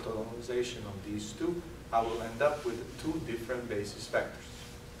Gram-Schmidt orthogonalization of these two, I will end up with two different basis vectors,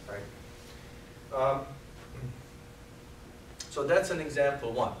 right? So that's an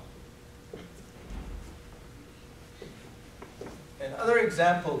example one. Another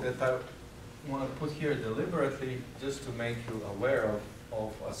example that I want to put here deliberately, just to make you aware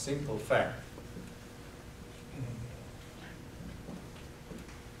of a simple fact.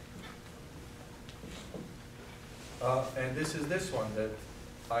 And this is this one, that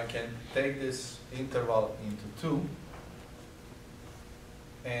I can take this interval into 2,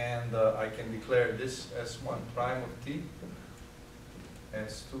 and I can declare this as 1 prime of t,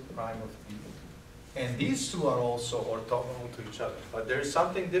 as 2 prime of t. And these two are also orthogonal to each other. But there's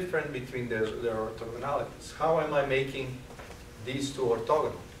something different between their orthogonalities. How am I making these two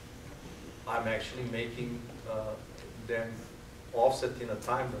orthogonal? I'm actually making them offset in a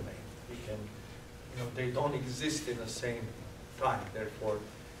time domain. We can, they don't exist in the same time. Therefore,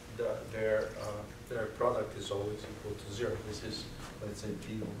 their product is always equal to 0. This is, let's say,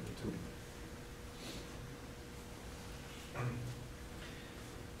 t over 2.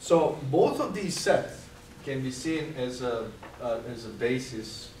 So both of these sets can be seen as a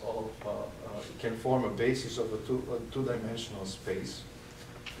basis of, can form a basis of a two-dimensional space.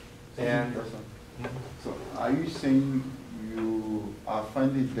 And so are you saying you are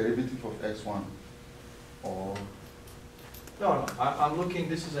finding derivative of x1 or? No, I'm looking,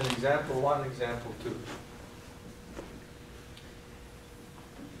 this is an example 1, example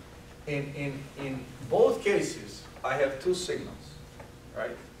 2. In both cases, I have two signals,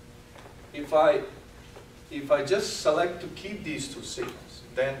 right? If I just select to keep these two signals,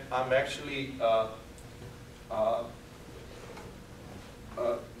 then I'm actually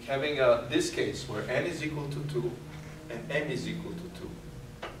having this case where n is equal to 2 and m is equal to 2,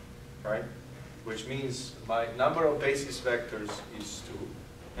 right? Which means my number of basis vectors is 2,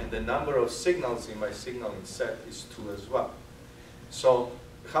 and the number of signals in my signaling set is 2 as well. So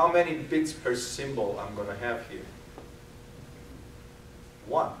how many bits per symbol I'm going to have here?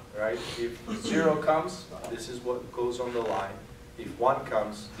 1, right? If 0 comes, this is what goes on the line. If 1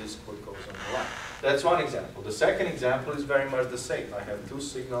 comes, this is what goes on the line. That's one example. The second example is very much the same. I have two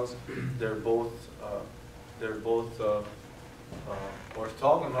signals. They're both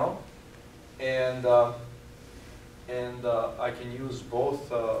orthogonal, and I can use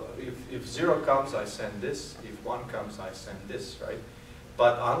both. If 0 comes, I send this. If 1 comes, I send this, right?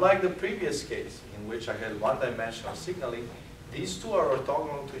 But unlike the previous case, in which I had one-dimensional signaling, these two are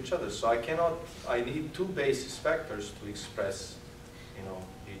orthogonal to each other, so I need two basis vectors to express,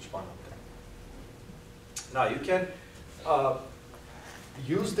 each one of them. Now you can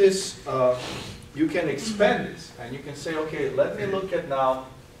use this, you can expand this, and you can say, okay, let me look at now,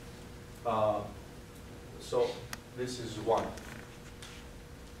 so this is 1.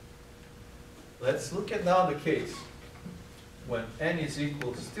 Let's look at now the case when n is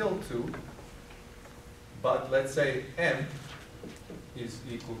equal still 2, but let's say m is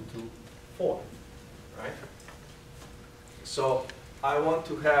equal to 4, right? So I want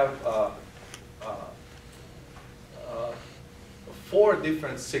to have 4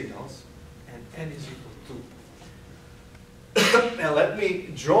 different signals, and n is equal to 2. And let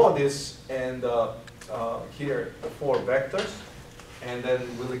me draw this and here 4 vectors, and then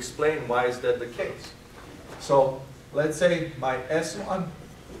we'll explain why is that the case. So let's say my S1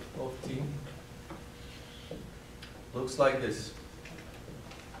 of t looks like this.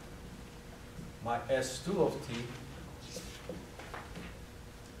 My S2 of t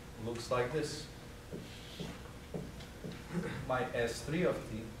looks like this. My S3 of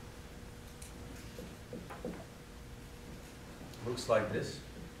t looks like this.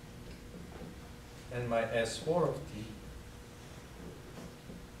 And my S4 of t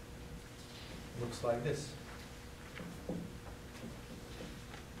looks like this.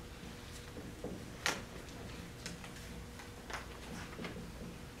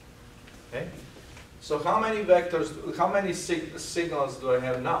 Okay? So how many vectors, how many signals do I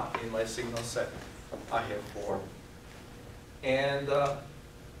have now in my signal set? I have 4. And,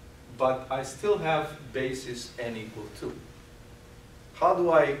 but I still have basis n equal 2. How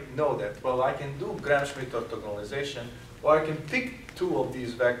do I know that? Well, I can do Gram-Schmidt orthogonalization, or I can pick 2 of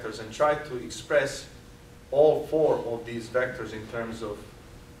these vectors and try to express all 4 of these vectors in terms of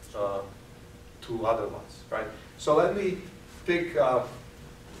 2 other ones, right? So let me pick,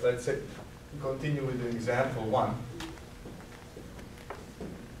 let's say, continue with the example 1.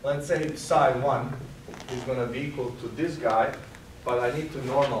 Let's say psi 1 is going to be equal to this guy, but I need to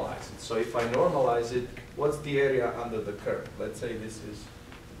normalize it. So if I normalize it, what's the area under the curve? Let's say this is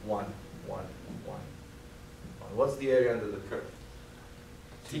 1, 1, 1. What's the area under the curve?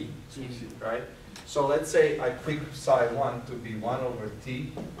 T, right? So let's say I pick psi 1 to be 1 over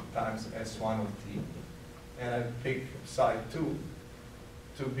t times s1 of t, and I pick psi 2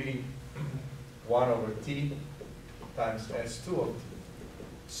 to be 1 over t times s2 of t.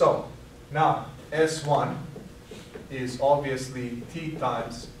 So now s1 is obviously t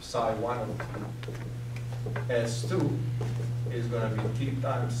times psi 1 of t. s2 is going to be t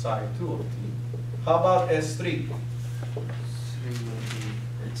times psi 2 of t. How about s3?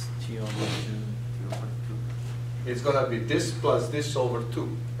 It's T over 2. It's going to be this plus this over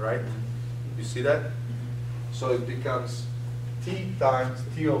 2, right? You see that? So it becomes t times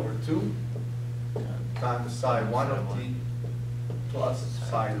t over 2 times psi 1 of t plus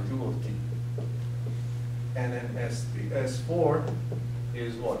psi 2 of t. And then S3, S4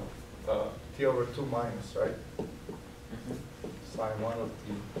 is what? T over 2 minus, right? Psi 1 of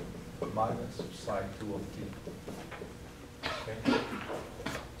t minus psi 2 of t. Okay.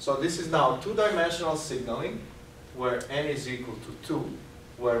 So this is now two-dimensional signaling where n is equal to 2,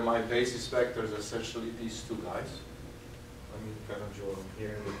 where my basis vectors are essentially these two guys. Let me kind of draw them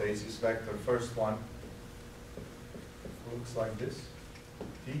here. The basis vector, first one looks like this,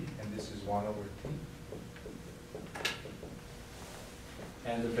 t, and this is 1 over t.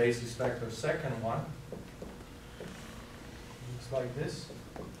 And the basis vector, second one, looks like this.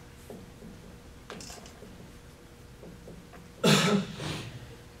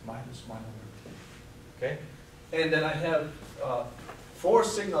 Minus 1 over t. Okay? And then I have 4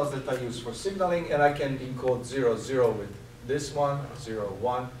 signals that I use for signaling, and I can encode 0, 0 with this one, 0,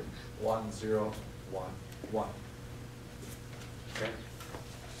 1, 1, 0, 1, 1. Okay?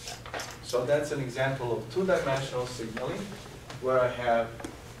 So that's an example of two-dimensional signaling where I have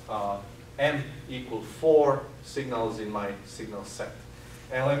m equal 4 signals in my signal set.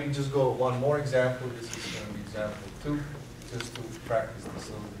 And let me just go one more example. This is going to be example 2, just to practice this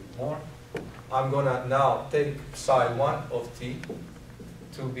a little bit more. I'm going to now take psi 1 of t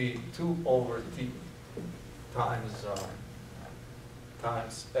to be 2 over t times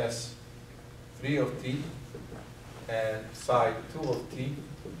s3 of t, and psi 2 of t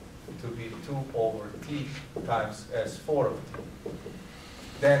to be 2 over t times s4 of t.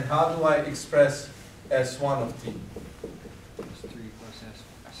 Then how do I express s1 of t? S3 plus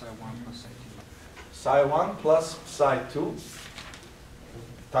psi 1 plus psi 2. Psi 1 plus psi 2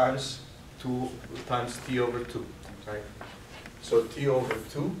 times 2 times t over 2, right? So t over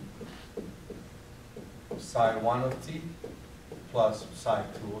 2 psi 1 of t plus psi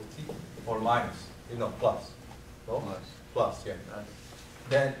 2 of t, or minus, plus. No? Plus. Plus, yeah.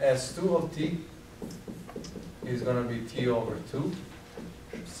 Then s2 of t is going to be t over 2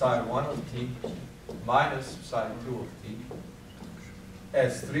 psi 1 of t minus psi 2 of t.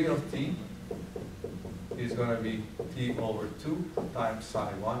 S3 of t is going to be t over 2 times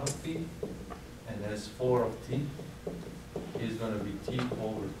psi 1 of t, and S4 of t is going to be t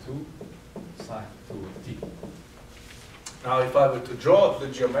over 2 psi 2 of t. Now if I were to draw the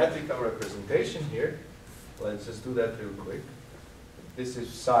geometrical representation here, let's just do that real quick. This is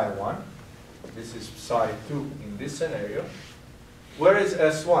psi 1, this is psi 2 in this scenario. Where is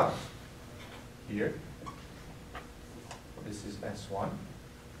S1? Here. This is S1.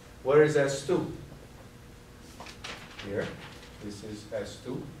 Where is S2? Here. This is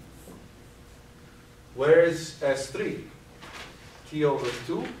S2. Where is S3? T over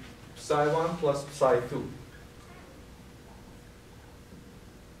 2, psi 1 plus psi 2.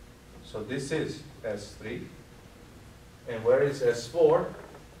 So this is S3. And where is S4?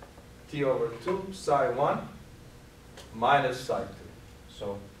 T over 2, psi 1 minus psi 2.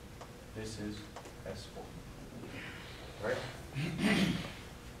 So this is S4. Right?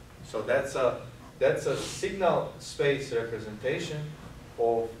 So that's a signal space representation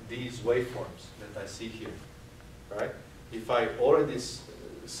of these waveforms that I see here. Right? If I already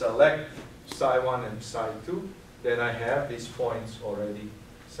select psi 1 and psi 2, then I have these points already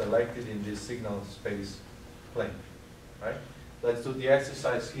selected in this signal space plane. Right? Let's do the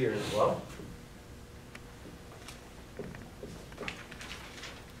exercise here as well.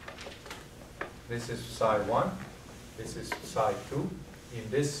 This is psi 1. This is psi 2. In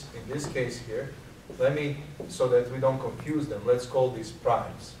this case here, so that we don't confuse them, let's call these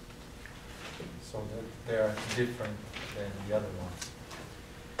primes, so that they are different than the other ones.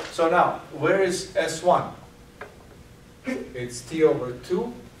 So now, where is S1? It's t over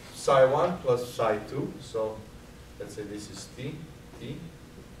 2, psi 1 plus psi 2. So let's say this is t.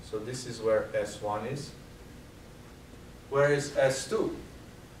 So this is where S1 is. Where is S2?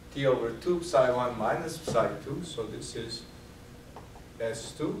 T over 2 psi 1 minus psi 2, so this is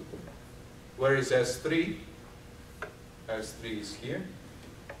S2. Where is S3? S3 is here.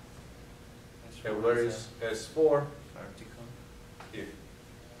 And where is S4? Vertical. Here.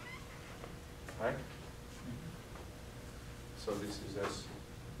 Right? So this is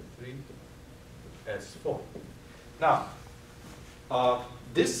S3, S4. Now,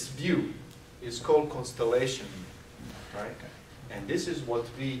 this view is called constellation view, right? And this is what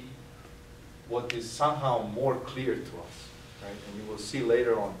is somehow more clear to us, right? And you will see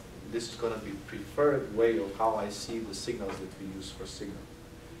later on, this is going to be preferred way of how I see the signals that we use for signal,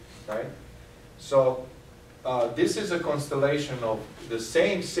 right? So this is a constellation of the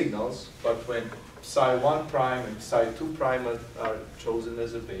same signals, but when psi 1 prime and psi 2 prime are chosen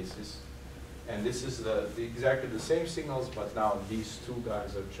as a basis. And this is exactly the same signals, but now these two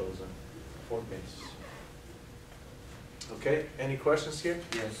guys are chosen for basis. Okay, any questions here?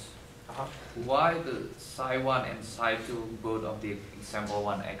 Yes. Uh-huh. Why the psi 1 and psi 2, both of the example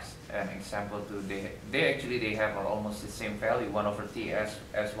 1x and example 2, they have almost the same value, 1 over t as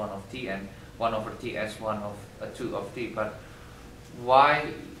 1 of t and 1 over t as 1 of 2 of t, but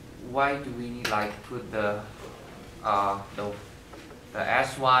why do we need like put the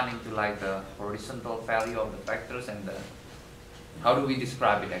S1 into like the horizontal value of the vectors, and how do we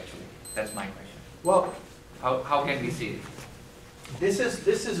describe it actually? That's my question. Well, how can we see it? this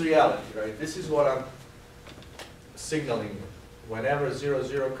is reality, right? This is what I'm signaling. Whenever 0,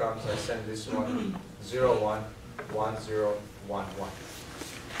 0 comes, I send this one 0, 1, 1, 0, 1,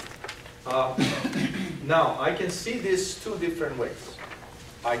 1. Now, I can see this two different ways.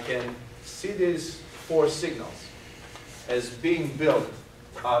 I can see these four signals as being built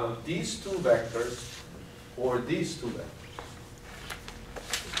out of these two vectors or these two vectors.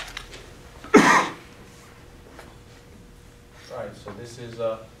 Right, so this is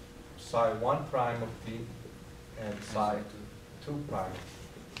psi 1 prime of t and psi 2 prime.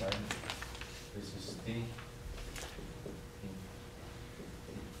 Right? This is t.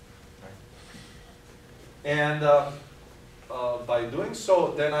 Right? And by doing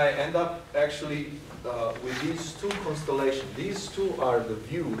so, then I end up actually with these two constellations. These two are the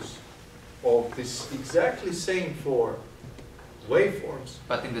views of this exactly same four waveforms.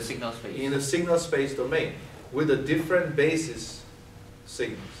 But in the signal space. In the signal space domain, with a different basis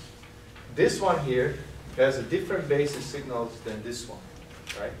signals. This one here has a different basis signals than this one,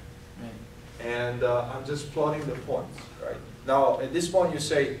 right? Right. And I'm just plotting the points, right? Now, at this point you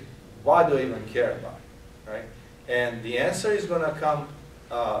say, why do I even care about it, right? And the answer is going to come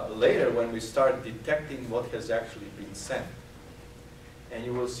later when we start detecting what has actually been sent. And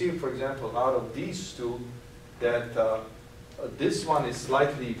you will see, for example, out of these two, that this one is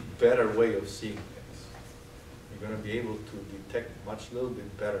slightly better way of seeing things. You're going to be able to detect much little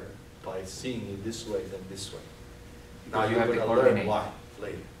bit better by seeing it this way than this way. Now you're going to learn why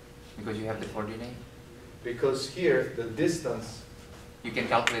later. Because you have the coordinate? Because here, the distance, You can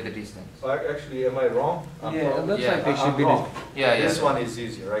calculate the distance. actually, am I wrong? I'm Yeah, wrong. looks Yeah, like they should I'm be wrong. Yeah, yeah. This one is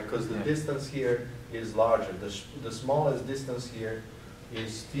easier, right? Because the Yeah. distance here is larger. The smallest distance here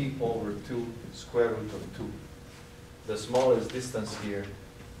is t over 2 square root of 2. The smallest distance here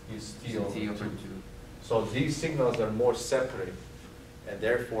is t over 2. So these signals are more separate, and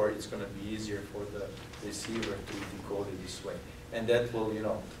therefore it's going to be easier for the receiver to decode it this way. And that will,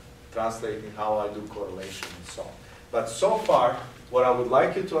 translate in how I do correlation and so on. But so far, what I would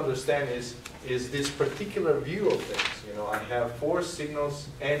like you to understand is this particular view of things. I have four signals,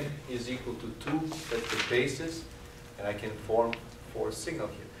 n is equal to 2, that's the basis, and I can form four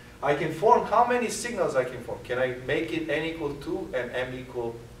signals here. I can form, how many signals I can form? Can I make it n equal 2 and m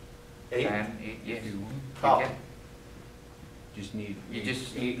equal 8? Yes. How? You can. Just need. You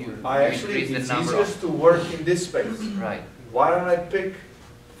just you I actually, increase it's the number easiest to work in this space. Right. Why don't I pick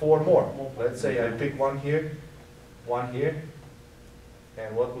four more? Let's say I pick one here,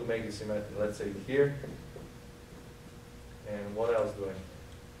 and what would make it symmetric? Let's say here, and what else do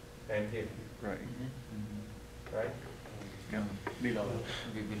I? And here, Right. right? Yeah. Below.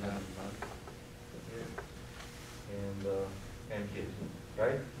 We will have And here,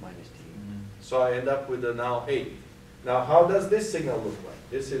 right? Minus t. So I end up with a now 8. Now how does this signal look like?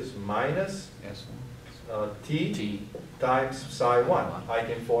 This is minus Yes. t T. times psi 1. I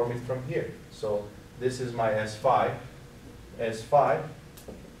can form it from here. So this is my S5. S5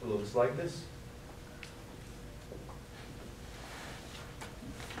 looks like this.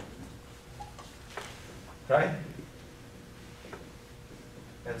 Right?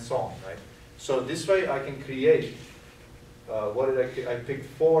 And so on, right? So this way I can create, what did I picked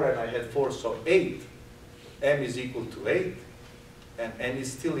 4 and I had 4, so 8 m is equal to 8, and n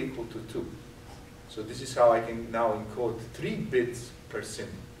is still equal to 2. So this is how I can now encode 3 bits per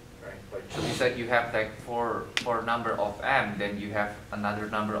symbol, right? By So you said you have like for number of m, then you have another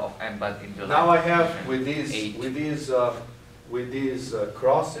number of m, but in the now line I have eight. with these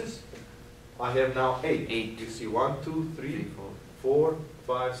crosses, I have now 8. 8. You see 1, 2, 3, 3, 4,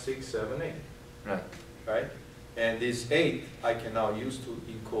 5, 6, 7, 8. 4. Right. Right? And this 8 I can now use to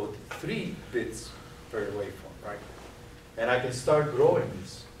encode 3 bits per waveform, right? And I can start growing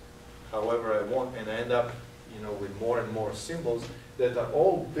this however I want and end up, you know, with more and more symbols that are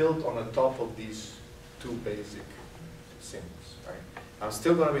all built on the top of these 2 basic symbols, right? I'm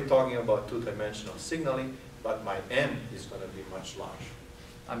still going to be talking about 2-dimensional signaling, but my M is going to be much larger.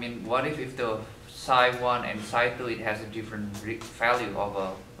 I mean, what if the psi1 and psi2, it has a different value of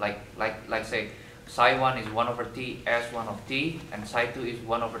a, like say, psi1 is 1 over t s1 of t, and psi2 is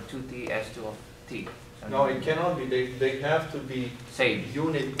 1 over 2t s2 of t. So No, it cannot be. They have to be same.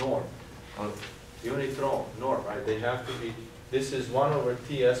 unit norm. Oh, Unit norm, right? They have to be, this is 1 over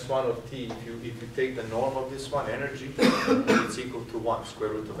t, s1 of t. If you take the norm of this one, energy, it's equal to 1. Square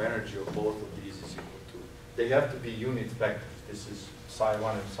root of energy of both of these is equal to. They have to be unit vectors. This is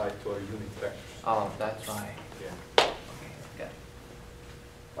psi1 and psi2 are unit vectors. oh, that's right. Yeah. Okay, got it.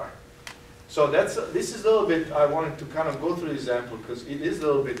 All right. So this is a little bit, I wanted to kind of go through the example because it is a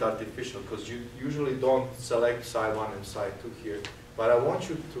little bit artificial because you usually don't select psi1 and psi2 here. But I want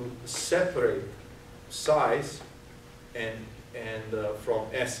you to separate psi's and from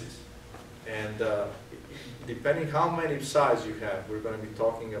s's. And depending how many psi's you have, we're going to be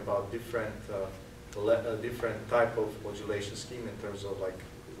talking about different type of modulation scheme in terms of like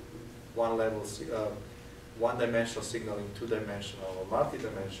one-dimensional signaling, 2-dimensional, or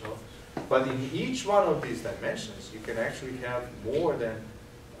multi-dimensional. But in each one of these dimensions, you can actually have more than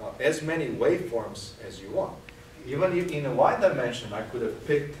as many waveforms as you want. Even if in a y dimension, I could have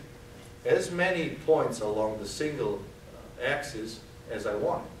picked as many points along the single axis as I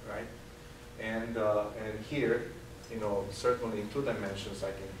wanted, right? And here, you know, certainly in 2 dimensions,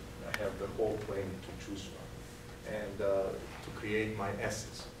 I have the whole plane to choose from, and to create my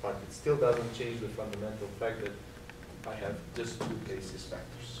S's. But it still doesn't change the fundamental fact that I have just 2 basis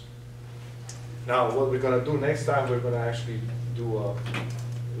vectors. Now, what we're going to do next time, we're going to actually do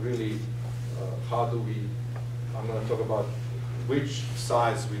really how do we. I'm going to talk about which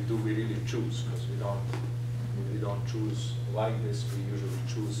size we really choose, because we don't choose like this. We usually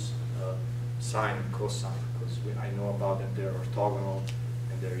choose sine and cosine, because I know about them. They're orthogonal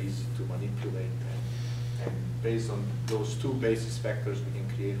and they're easy to manipulate. And based on those 2 basis vectors, we can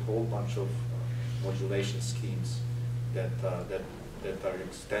create a whole bunch of modulation schemes that are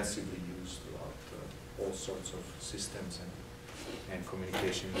extensively used throughout all sorts of systems and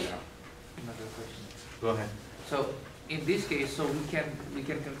communication. Another question. Go ahead. So in this case, so we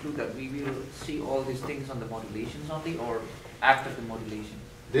can conclude that we will see all these things on the modulations only, or after the modulation.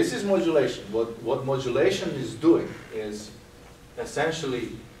 This is modulation. What modulation is doing is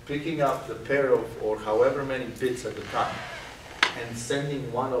essentially picking up the pair of, or however many bits at the time, and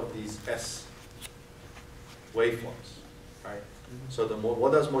sending one of these S waveforms, right? So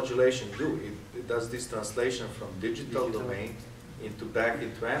what does modulation do? It does this translation from digital domain back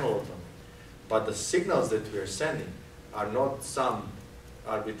into analog domain. But the signals that we are sending are not some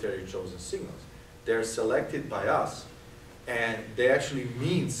arbitrary chosen signals. They're selected by us, and they actually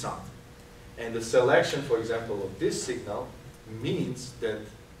mean something. And the selection, for example, of this signal means that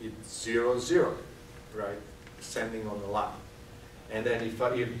it's 0, 0, right? Sending on the line. And then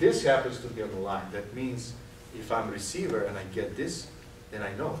if this happens to be on the line, that means if I'm a receiver and I get this, then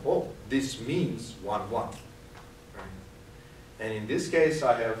I know, oh, this means 1, 1, right? And in this case,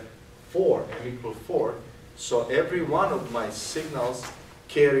 I have 4, m equals 4, so every one of my signals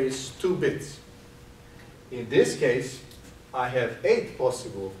carries 2 bits. In this case, I have 8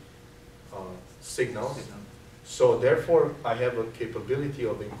 possible signals, so therefore I have a capability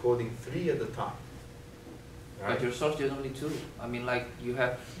of encoding 3 at a time. Right? But your source is only 2. I mean, like, you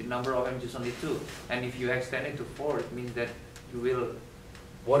have the number of images only 2, and if you extend it to 4, it means that you will.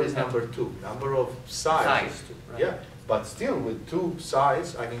 What is number 2? Number of size is 2. Right. Yeah, but still with 2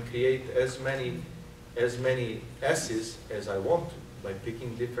 size, I can create as many S's as I want to by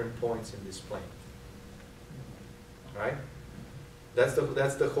picking different points in this plane. Right? That's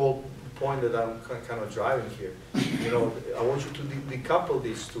the whole point that I'm kind of driving here. You know, I want you to decouple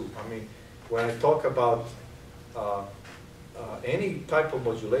these 2. I mean, when I talk about any type of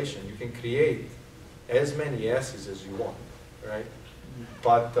modulation, you can create as many S's as you want, right?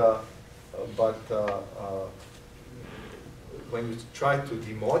 But when you try to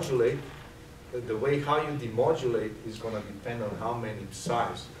demodulate, the way how you demodulate is going to depend on how many psis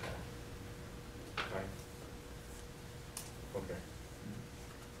you have. Right? Okay.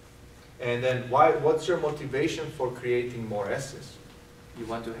 And then what's your motivation for creating more S's? You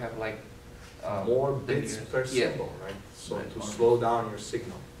want to have like More the bits nearest- per yeah. symbol, right? So Right. to slow down your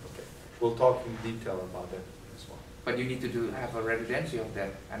signal. Okay. We'll talk in detail about that as well. But you need to have a redundancy of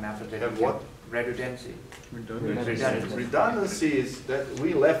that, and after that Have you what? can redundancy. Redundancy. Redundancy is that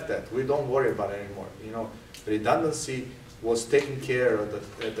we left that. We don't worry about it anymore. You know, redundancy was taken care of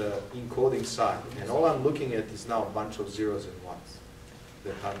at the encoding side, and all I'm looking at is now a bunch of zeros and ones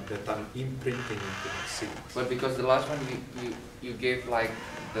that I'm imprinting into my signal. But because the last one you gave like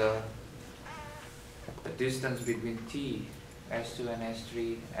the distance between T, S2 and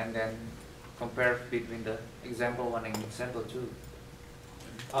S3, and then compare between the example 1 and example 2.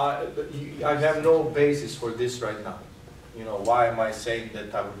 I have no basis for this right now. You know, why am I saying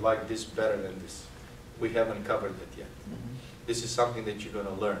that I would like this better than this? We haven't covered that yet. This is something that you're going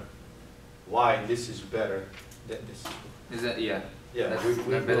to learn. Why this is better than this. Is that, yeah? Yeah, That's we not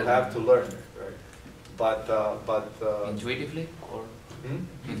will better have to learn it, right? But Intuitively or hmm?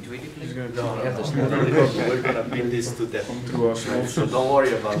 intuitively? No, we're gonna beat this to death. Right? So don't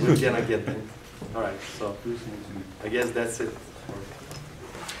worry about it. We're gonna get there. All right. So I guess that's it.